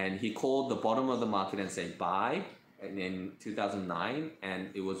 And he called the bottom of the market and said, buy in 2009. And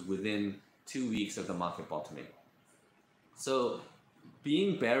it was within 2 weeks of the market bottoming. So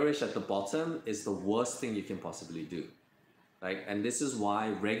being bearish at the bottom is the worst thing you can possibly do. Right? And this is why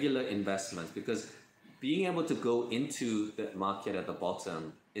regular investments, because being able to go into the market at the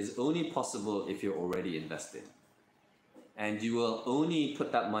bottom is only possible if you're already invested. And you will only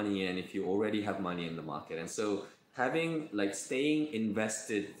put that money in if you already have money in the market. And so staying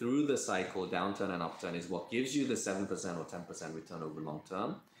invested through the cycle, downturn and upturn, is what gives you the 7% or 10% return over long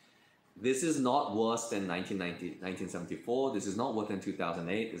term. This is not worse than 1974. This is not worse than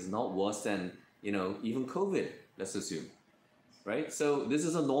 2008. This is not worse than, even COVID, let's assume, right? So this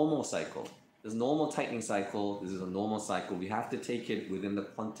is a normal cycle. This normal tightening cycle. This is a normal cycle. We have to take it within the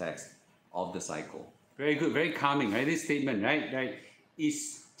context of the cycle. Very good, very calming, right? This statement, right?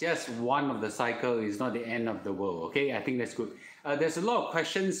 It's just one of the cycle. It's not the end of the world. Okay, I think that's good. There's a lot of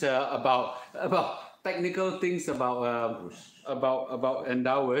questions about technical things about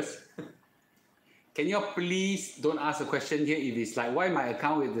Endowus. Can you please don't ask a question here if it's like why my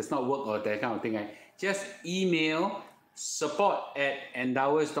account does not work or that kind of thing, right? Just email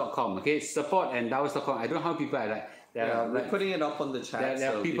support@endowus.com. Okay, support@endowus.com. I don't know how people are like. We're putting it up on the chat.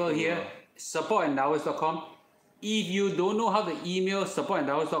 There are people here. Support@endowus.com. If you don't know how to email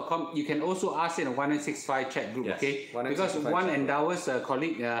support@endowus.com, you can also ask in a 1965 chat group. Yes, okay, because one Endowus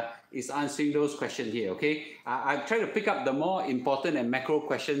colleague is answering those questions here. Okay, I try to pick up the more important and macro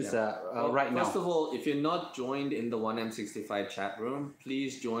questions right now. First of all, if you're not joined in the 1M65 chat room,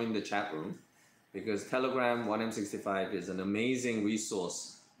 please join the chat room, because Telegram 1M65 is an amazing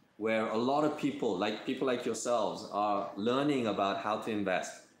resource where a lot of people like yourselves are learning about how to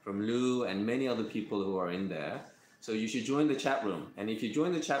invest from Loo and many other people who are in there. So you should join the chat room. And if you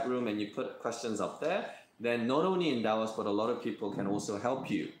join the chat room and you put questions up there, then not only Endowus, but a lot of people can also help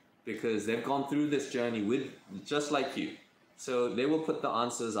you, because they've gone through this journey just like you. So they will put the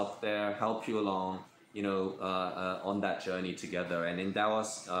answers up there, help you along, on that journey together. And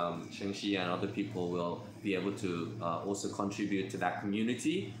Endowus, Cheng Xi and other people will be able to also contribute to that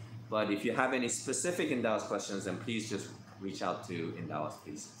community. But if you have any specific Endowus questions, then please just reach out to Endowus,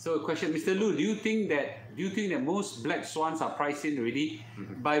 please. So a question, Mr. Loo, do you think that most black swans are priced in already?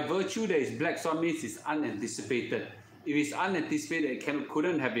 By virtue that it's black swan means it's unanticipated. If it's unanticipated, it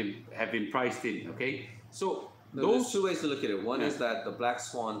couldn't have been priced in. Okay, so there's two ways to look at it. One is that the black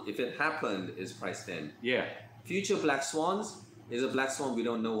swan, if it happened, is priced in. Yeah. Future black swans is a black swan. We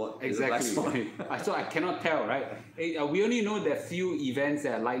don't know what exactly is a black swan. So I cannot tell, right? We only know that few events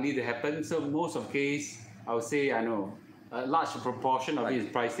that are likely to happen. So most of case, I would say, I know a large proportion of it is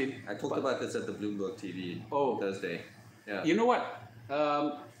priced in. I talked about this at the Bloomberg TV Thursday. Yeah. You know what?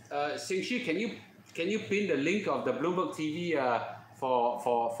 Cheng Xi, can you pin the link of the Bloomberg TV for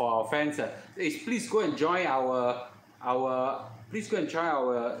our fans? Please go and join our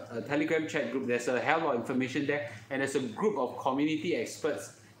Telegram chat group. There's a hell of information there, and there's a group of community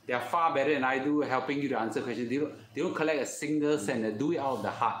experts. They are far better than I do, helping you to answer questions. They don't collect a single cent. They do it out of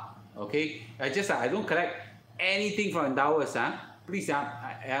the heart. Okay, I don't collect anything from Endowus. Please,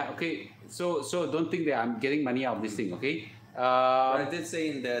 okay. So don't think that I'm getting money out of this thing. Okay. I did say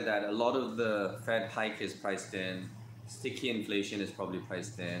in there that a lot of the Fed hike is priced in. Sticky inflation is probably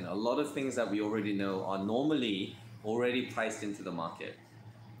priced in. A lot of things that we already know are normally already priced into the market.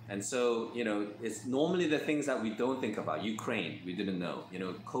 And so, it's normally the things that we don't think about. Ukraine, we didn't know.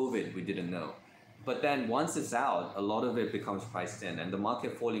 COVID, we didn't know. But then once it's out, a lot of it becomes priced in. And the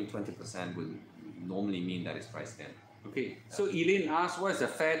market falling 20% would normally mean that it's priced in. Okay. So Elaine asked, what is the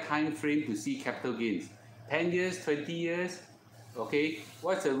fair time frame to see capital gains? 10 years, 20 years? Okay.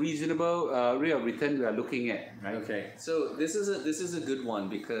 What's a reasonable rate of return we are looking at? Right? Okay. So this is a good one,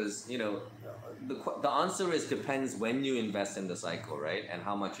 because the answer is depends when you invest in the cycle, right? And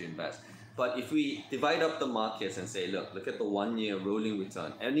how much you invest. But if we divide up the markets and say, look at the 1 year rolling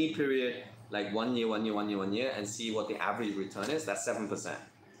return, any period like 1 year, and see what the average return is, that's 7%,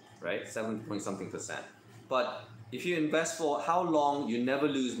 right? 7 point something percent. But if you invest for how long you never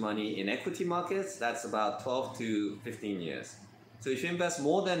lose money in equity markets, that's about 12 to 15 years. So if you invest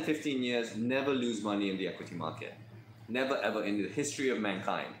more than 15 years, never lose money in the equity market. Never ever in the history of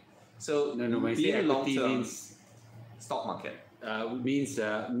mankind. So when being equity long-term, means stock market. means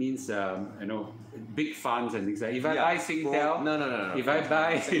big funds and things like. If I Yeah, buy Singtel, no. If I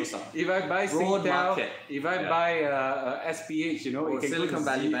buy Broad Singtel, market. if I buy SPH, Or it can Silicon go to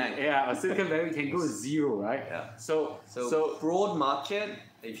Valley zero. Bank. Yeah, or Silicon Valley can go to zero, right? Yeah. So broad market,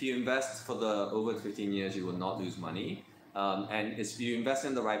 if you invest for the over 15 years, you will not lose money. And if you invest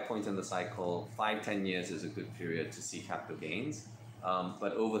in the right point in the cycle, 5-10 years is a good period to see capital gains.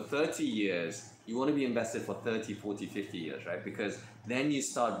 But over 30 years, you want to be invested for 30, 40, 50 years, right? Because then you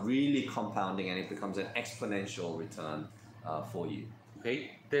start really compounding and it becomes an exponential return for you.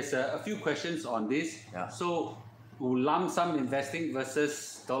 okay, there's a few questions on this. Yeah. So lump sum investing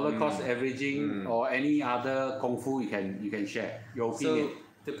versus dollar cost averaging or any other kung fu you can share your opinion.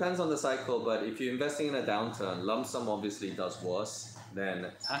 So depends on the cycle, but if you're investing in a downturn, lump sum obviously does worse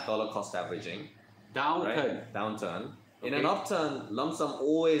than dollar cost averaging. Downturn. Right? Downturn. In Okay. an upturn, lump sum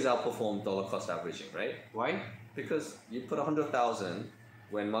always outperforms dollar cost averaging, right? Why? Because you put 100,000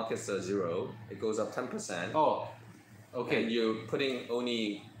 when markets are zero, it goes up 10%. Oh, okay. And you're putting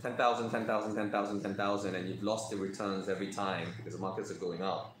only 10,000, 10,000, 10,000, 10,000, and you've lost the returns every time because the markets are going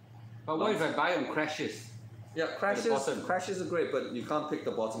up. But what if I buy on crashes? Yeah, bottom. crashes are great, but you can't pick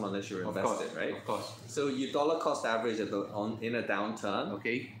the bottom unless you're invested, right? Of course. So you dollar cost average in a downturn,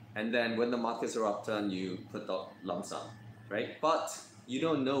 Okay. and then when the markets are upturned, you put the lump sum, right? But you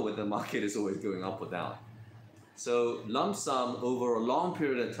don't know whether the market is always going up or down. So lump sum over a long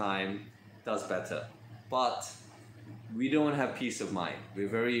period of time does better, but we don't have peace of mind. We're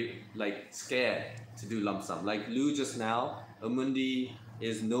very scared to do lump sum. Like Loo just now, Amundi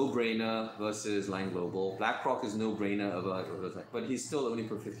is no-brainer versus Lion Global. BlackRock is no-brainer but he's still only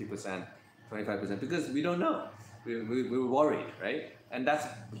put 50%, 25% because we don't know. We're worried, right? And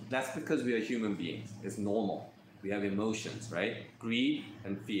that's because we are human beings. It's normal. We have emotions, right? Greed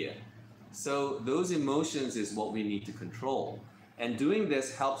and fear. So those emotions is what we need to control. And doing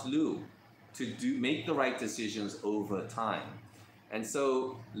this helps Loo to make the right decisions over time. And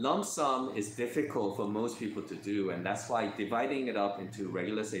so lump sum is difficult for most people to do, and that's why dividing it up into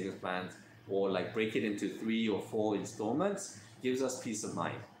regular savings plans or break it into 3 or 4 installments gives us peace of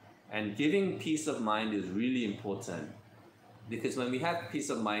mind. And giving peace of mind is really important because when we have peace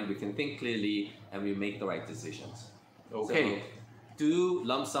of mind, we can think clearly and we make the right decisions. Okay. So do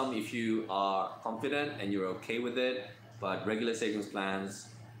lump sum if you are confident and you're okay with it, but regular savings plans,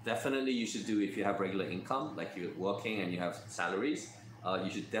 definitely you should do if you have regular income, like you're working and you have salaries. You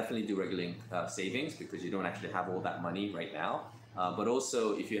should definitely do regular savings because you don't actually have all that money right now. But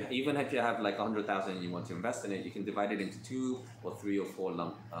also, even if you have 100,000 and you want to invest in it, you can divide it into 2 or 3 or 4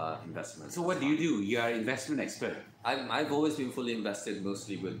 lump investments. So what do you do? You are an investment expert. I've always been fully invested,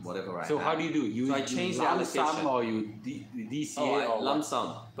 mostly with whatever I have. So how do you do? So I change the lump sum allocation. or you DCA Oh, or lump what?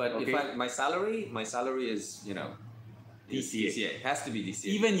 sum. But Okay. if my salary is DCA. It has to be DCA.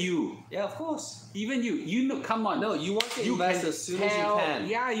 Even you. Yeah, of course. Even you know, come on. No, you want to invest as soon as you can.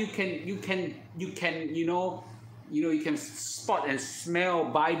 Yeah, you can, you can spot and smell,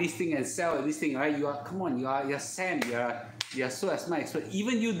 buy this thing and sell this thing, right? You're Sam, you're so smart expert.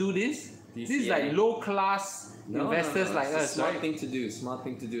 Even you do this. DCA. This is like low class investors no. like It's a us, smart right? thing to do. Smart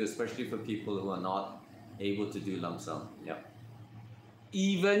thing to do, especially for people who are not able to do lump sum. Yeah.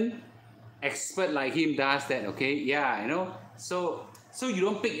 Even expert like him does that, okay? Yeah, So you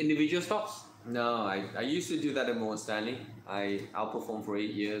don't pick individual stocks? No, I used to do that at Morgan Stanley. I outperformed for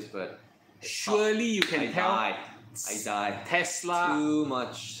 8 years, but Surely you can I tell. died. Tesla. Too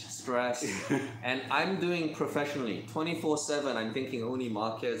much stress. And I'm doing professionally 24/7. I'm thinking only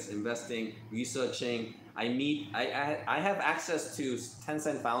markets, investing, researching. I have access to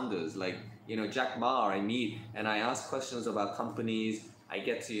Tencent founders like Jack Ma. I meet and I ask questions about companies. I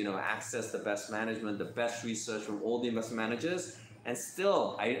get to access the best management, the best research from all the investment managers, and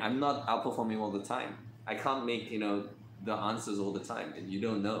still I'm not outperforming all the time. I can't make the answers all the time, and you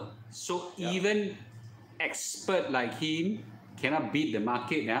don't know. So Yeah. even expert like him cannot beat the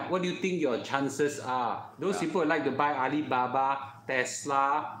market. Yeah? What do you think your chances are? Those Yeah. people like to buy Alibaba,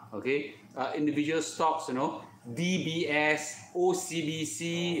 Tesla, okay, individual stocks, DBS,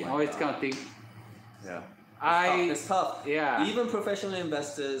 OCBC, all this kind of thing. Yeah. It's tough. Yeah. Even professional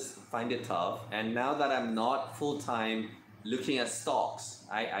investors find it tough. And now that I'm not full-time looking at stocks,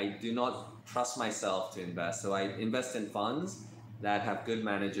 I do not trust myself to invest. So I invest in funds that have good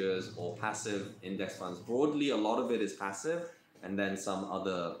managers or passive index funds. Broadly, a lot of it is passive, and then some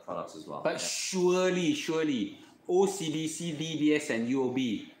other products as well. But surely, OCBC, DBS, and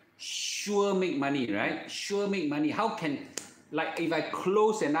UOB sure make money, right? Sure make money. How can, like, if I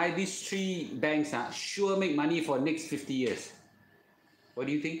close and these three banks sure make money for next 50 years? What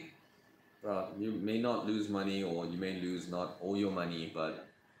do you think? You may not lose money, or you may lose not all your money, but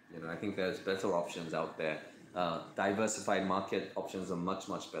I think there's better options out there. Diversified market options are much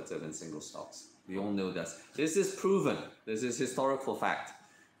better than single stocks. We all know this. This is proven. This is historical fact.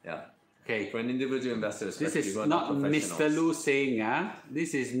 Yeah. Okay. For an individual investor, especially, this is not Mr. Loo saying.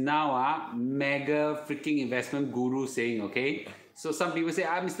 This is now mega freaking investment guru saying. Okay. So some people say,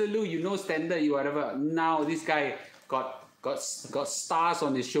 Mr. Loo, you know standard, you whatever. Now this guy got stars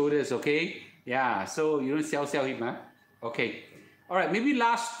on his shoulders. Okay. Yeah. So you don't sell him. Okay. All right, maybe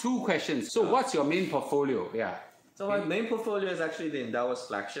last two questions. So what's your main portfolio? Yeah. So my main portfolio is actually the Endowus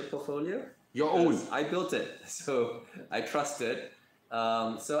flagship portfolio. Your own? I built it, so I trust it.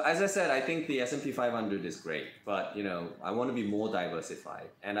 So as I said, I think the S&P 500 is great, but I want to be more diversified.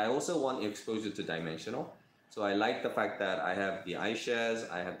 And I also want exposure to dimensional. So I like the fact that I have the iShares,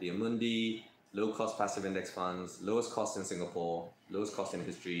 I have the Amundi, low cost passive index funds, lowest cost in Singapore, lowest cost in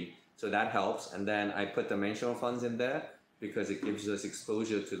history. So that helps. And then I put dimensional funds in there, because it gives us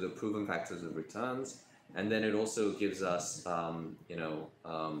exposure to the proven factors of returns. And then it also gives us,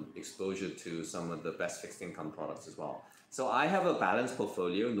 exposure to some of the best fixed income products as well. So I have a balanced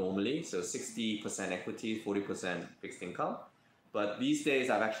portfolio normally, so 60% equity, 40% fixed income. But these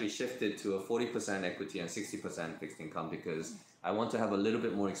days I've actually shifted to a 40% equity and 60% fixed income, because I want to have a little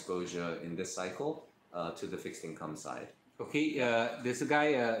bit more exposure in this cycle to the fixed income side. Okay, there's a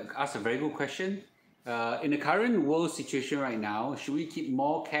guy asked a very good question. In the current world situation right now, should we keep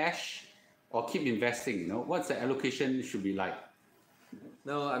more cash or keep investing? What's the allocation should be like?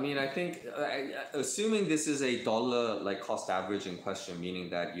 No, I mean, I think, assuming this is a dollar cost average in question,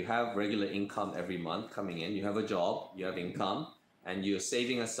 meaning that you have regular income every month coming in, you have a job, you have income, and you're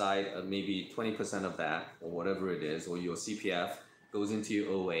saving aside maybe 20% of that, or whatever it is, or your CPF goes into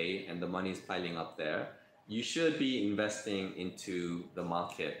your OA and the money is piling up there, you should be investing into the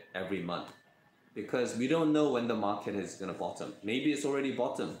market every month. Because we don't know when the market is going to bottom. Maybe it's already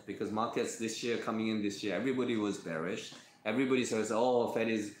bottomed, because markets coming in this year, everybody was bearish. Everybody says, Fed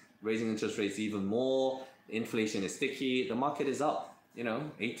is raising interest rates even more. Inflation is sticky. The market is up,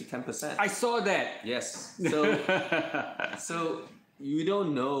 8 to 10%. I saw that. Yes. So you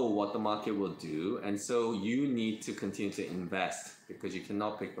don't know what the market will do. And so you need to continue to invest, because you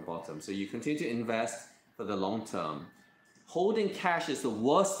cannot pick the bottom. So you continue to invest for the long term. Holding cash is the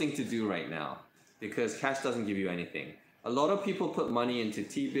worst thing to do right now, because cash doesn't give you anything. A lot of people put money into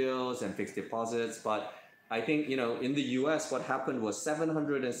T-bills and fixed deposits, but I think, in the US, what happened was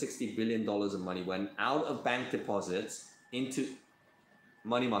 $760 billion of money went out of bank deposits into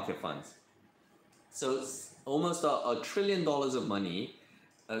money market funds. So almost $1 trillion of money,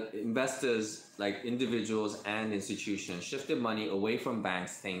 investors, like individuals and institutions, shifted money away from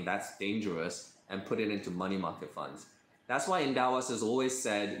banks, saying that's dangerous, and put it into money market funds. That's why Endowus has always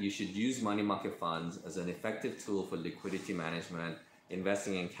said you should use money market funds as an effective tool for liquidity management,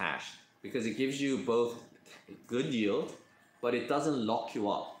 investing in cash, because it gives you both good yield, but it doesn't lock you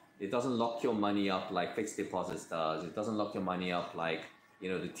up. It doesn't lock your money up like fixed deposits does. It doesn't lock your money up like,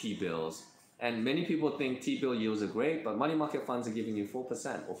 the T-bills. And many people think T-bill yields are great, but money market funds are giving you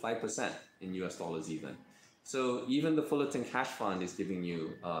 4% or 5% in US dollars even. So even the Fullerton Cash Fund is giving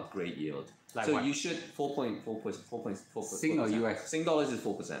you great yield. Like so what? you should 4.4%. Sing or US? Sing dollars is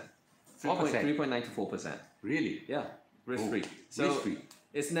 4%. 3.9 to 4%. Really? Yeah, risk free. So risk free.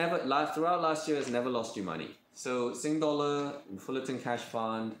 It's never throughout last year. It's never lost you money. So Sing dollar, Fullerton Cash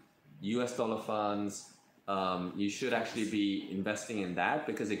Fund, US dollar funds. You should actually be investing in that,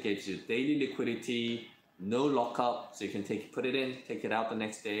 because it gives you daily liquidity, no lockup, so you can put it in, take it out the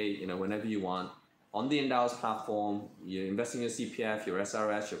next day, whenever you want. On the Endowus platform, you're investing your CPF, your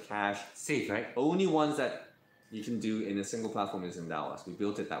SRS, your cash. Safe, right? Only ones that you can do in a single platform is Endowus. We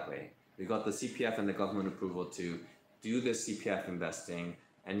built it that way. We got the CPF and the government approval to do this CPF investing.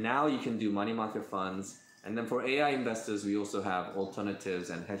 And now you can do money market funds. And then for AI investors, we also have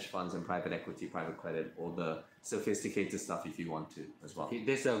alternatives and hedge funds and private equity, private credit, all the sophisticated stuff if you want to as well. Okay,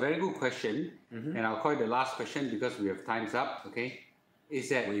 there's a very good question, and I'll call it the last question because we have time's up. Okay, is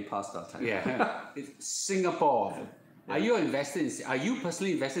that we passed our time? Yeah, it's Singapore. Are you are you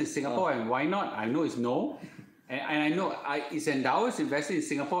personally invested in Singapore, and why not? I know it's no. And I know is Endowus invested in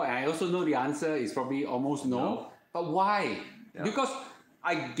Singapore, and I also know the answer is probably almost no. But why? Yeah. Because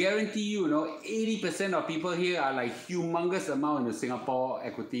I guarantee you, 80% of people here are like humongous amount in the Singapore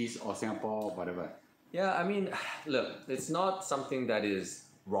equities or Singapore whatever. Yeah, I mean, look, it's not something that is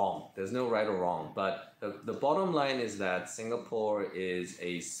wrong. There's no right or wrong. But the bottom line is that Singapore is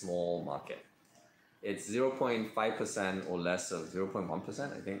a small market. It's 0.5% or less of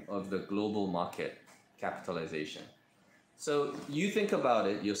 0.1%, I think, of the global market capitalization. So you think about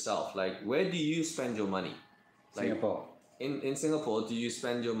it yourself, like where do you spend your money? Like, Singapore. In Singapore, do you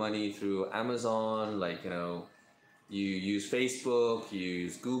spend your money through Amazon, like, you use Facebook, you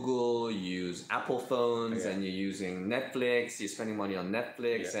use Google, you use Apple phones, and you're using Netflix, you're spending money on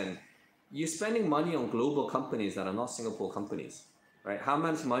Netflix, and you're spending money on global companies that are not Singapore companies, right? How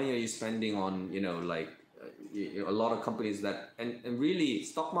much money are you spending on, a lot of companies that, and really,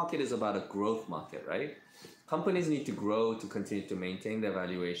 stock market is about a growth market, right? Companies need to grow to continue to maintain their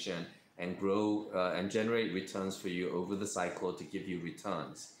valuation and grow and generate returns for you over the cycle to give you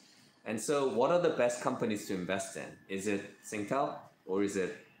returns. And so what are the best companies to invest in? Is it Singtel or is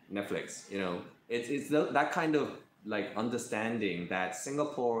it Netflix? It's that kind of like understanding that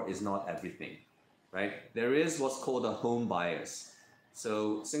Singapore is not everything, right? There is what's called a home bias.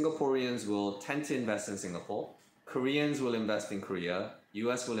 So Singaporeans will tend to invest in Singapore. Koreans will invest in Korea.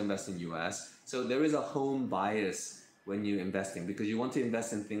 US will invest in US. So there is a home bias when you're investing because you want to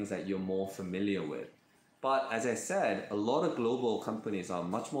invest in things that you're more familiar with. But as I said, a lot of global companies are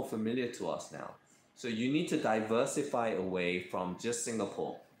much more familiar to us now. So you need to diversify away from just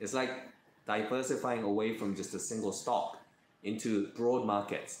Singapore. It's like diversifying away from just a single stock into broad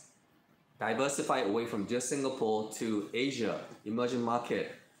markets. Diversify away from just Singapore to Asia, emerging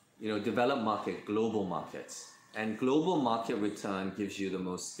market, developed market, global markets. And global market return gives you the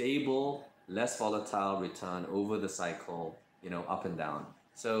most stable, less volatile return over the cycle, up and down.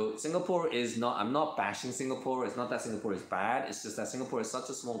 So Singapore is not, I'm not bashing Singapore. It's not that Singapore is bad. It's just that Singapore is such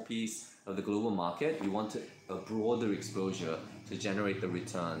a small piece of the global market. You want a broader exposure to generate the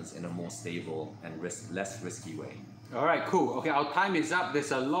returns in a more stable and less risky way. All right, cool. Okay, our time is up.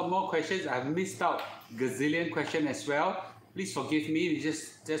 There's a lot more questions. I've missed out gazillion questions as well. Please forgive me.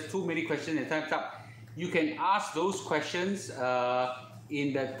 It's just too many questions and time's up. You can ask those questions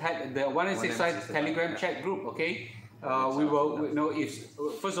in the 165 Telegram chat group, okay? We will,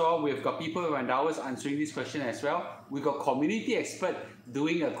 first of all, we've got people who are Endowus answering this question as well. We've got community expert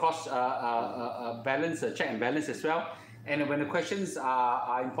doing a cross balance, check and balance as well. And when the questions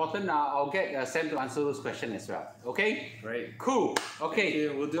are important, I'll get Sam to answer those questions as well. Okay? Great. Cool. Okay.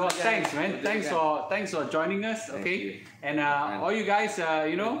 We'll do it again. Thanks, man. Thanks for joining us. Okay. And all you guys,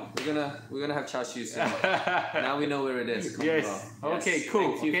 we're gonna have char siu soon. Now we know where it is. Yes. Okay.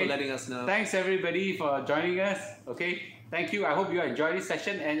 Cool. Thank you for letting us know. Thanks everybody for joining us. Okay. Thank you. I hope you enjoyed this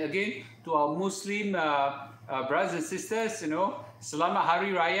session. And again, to our Muslim brothers and sisters, Selamat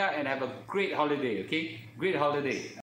Hari Raya and have a great holiday. Okay. Great holiday.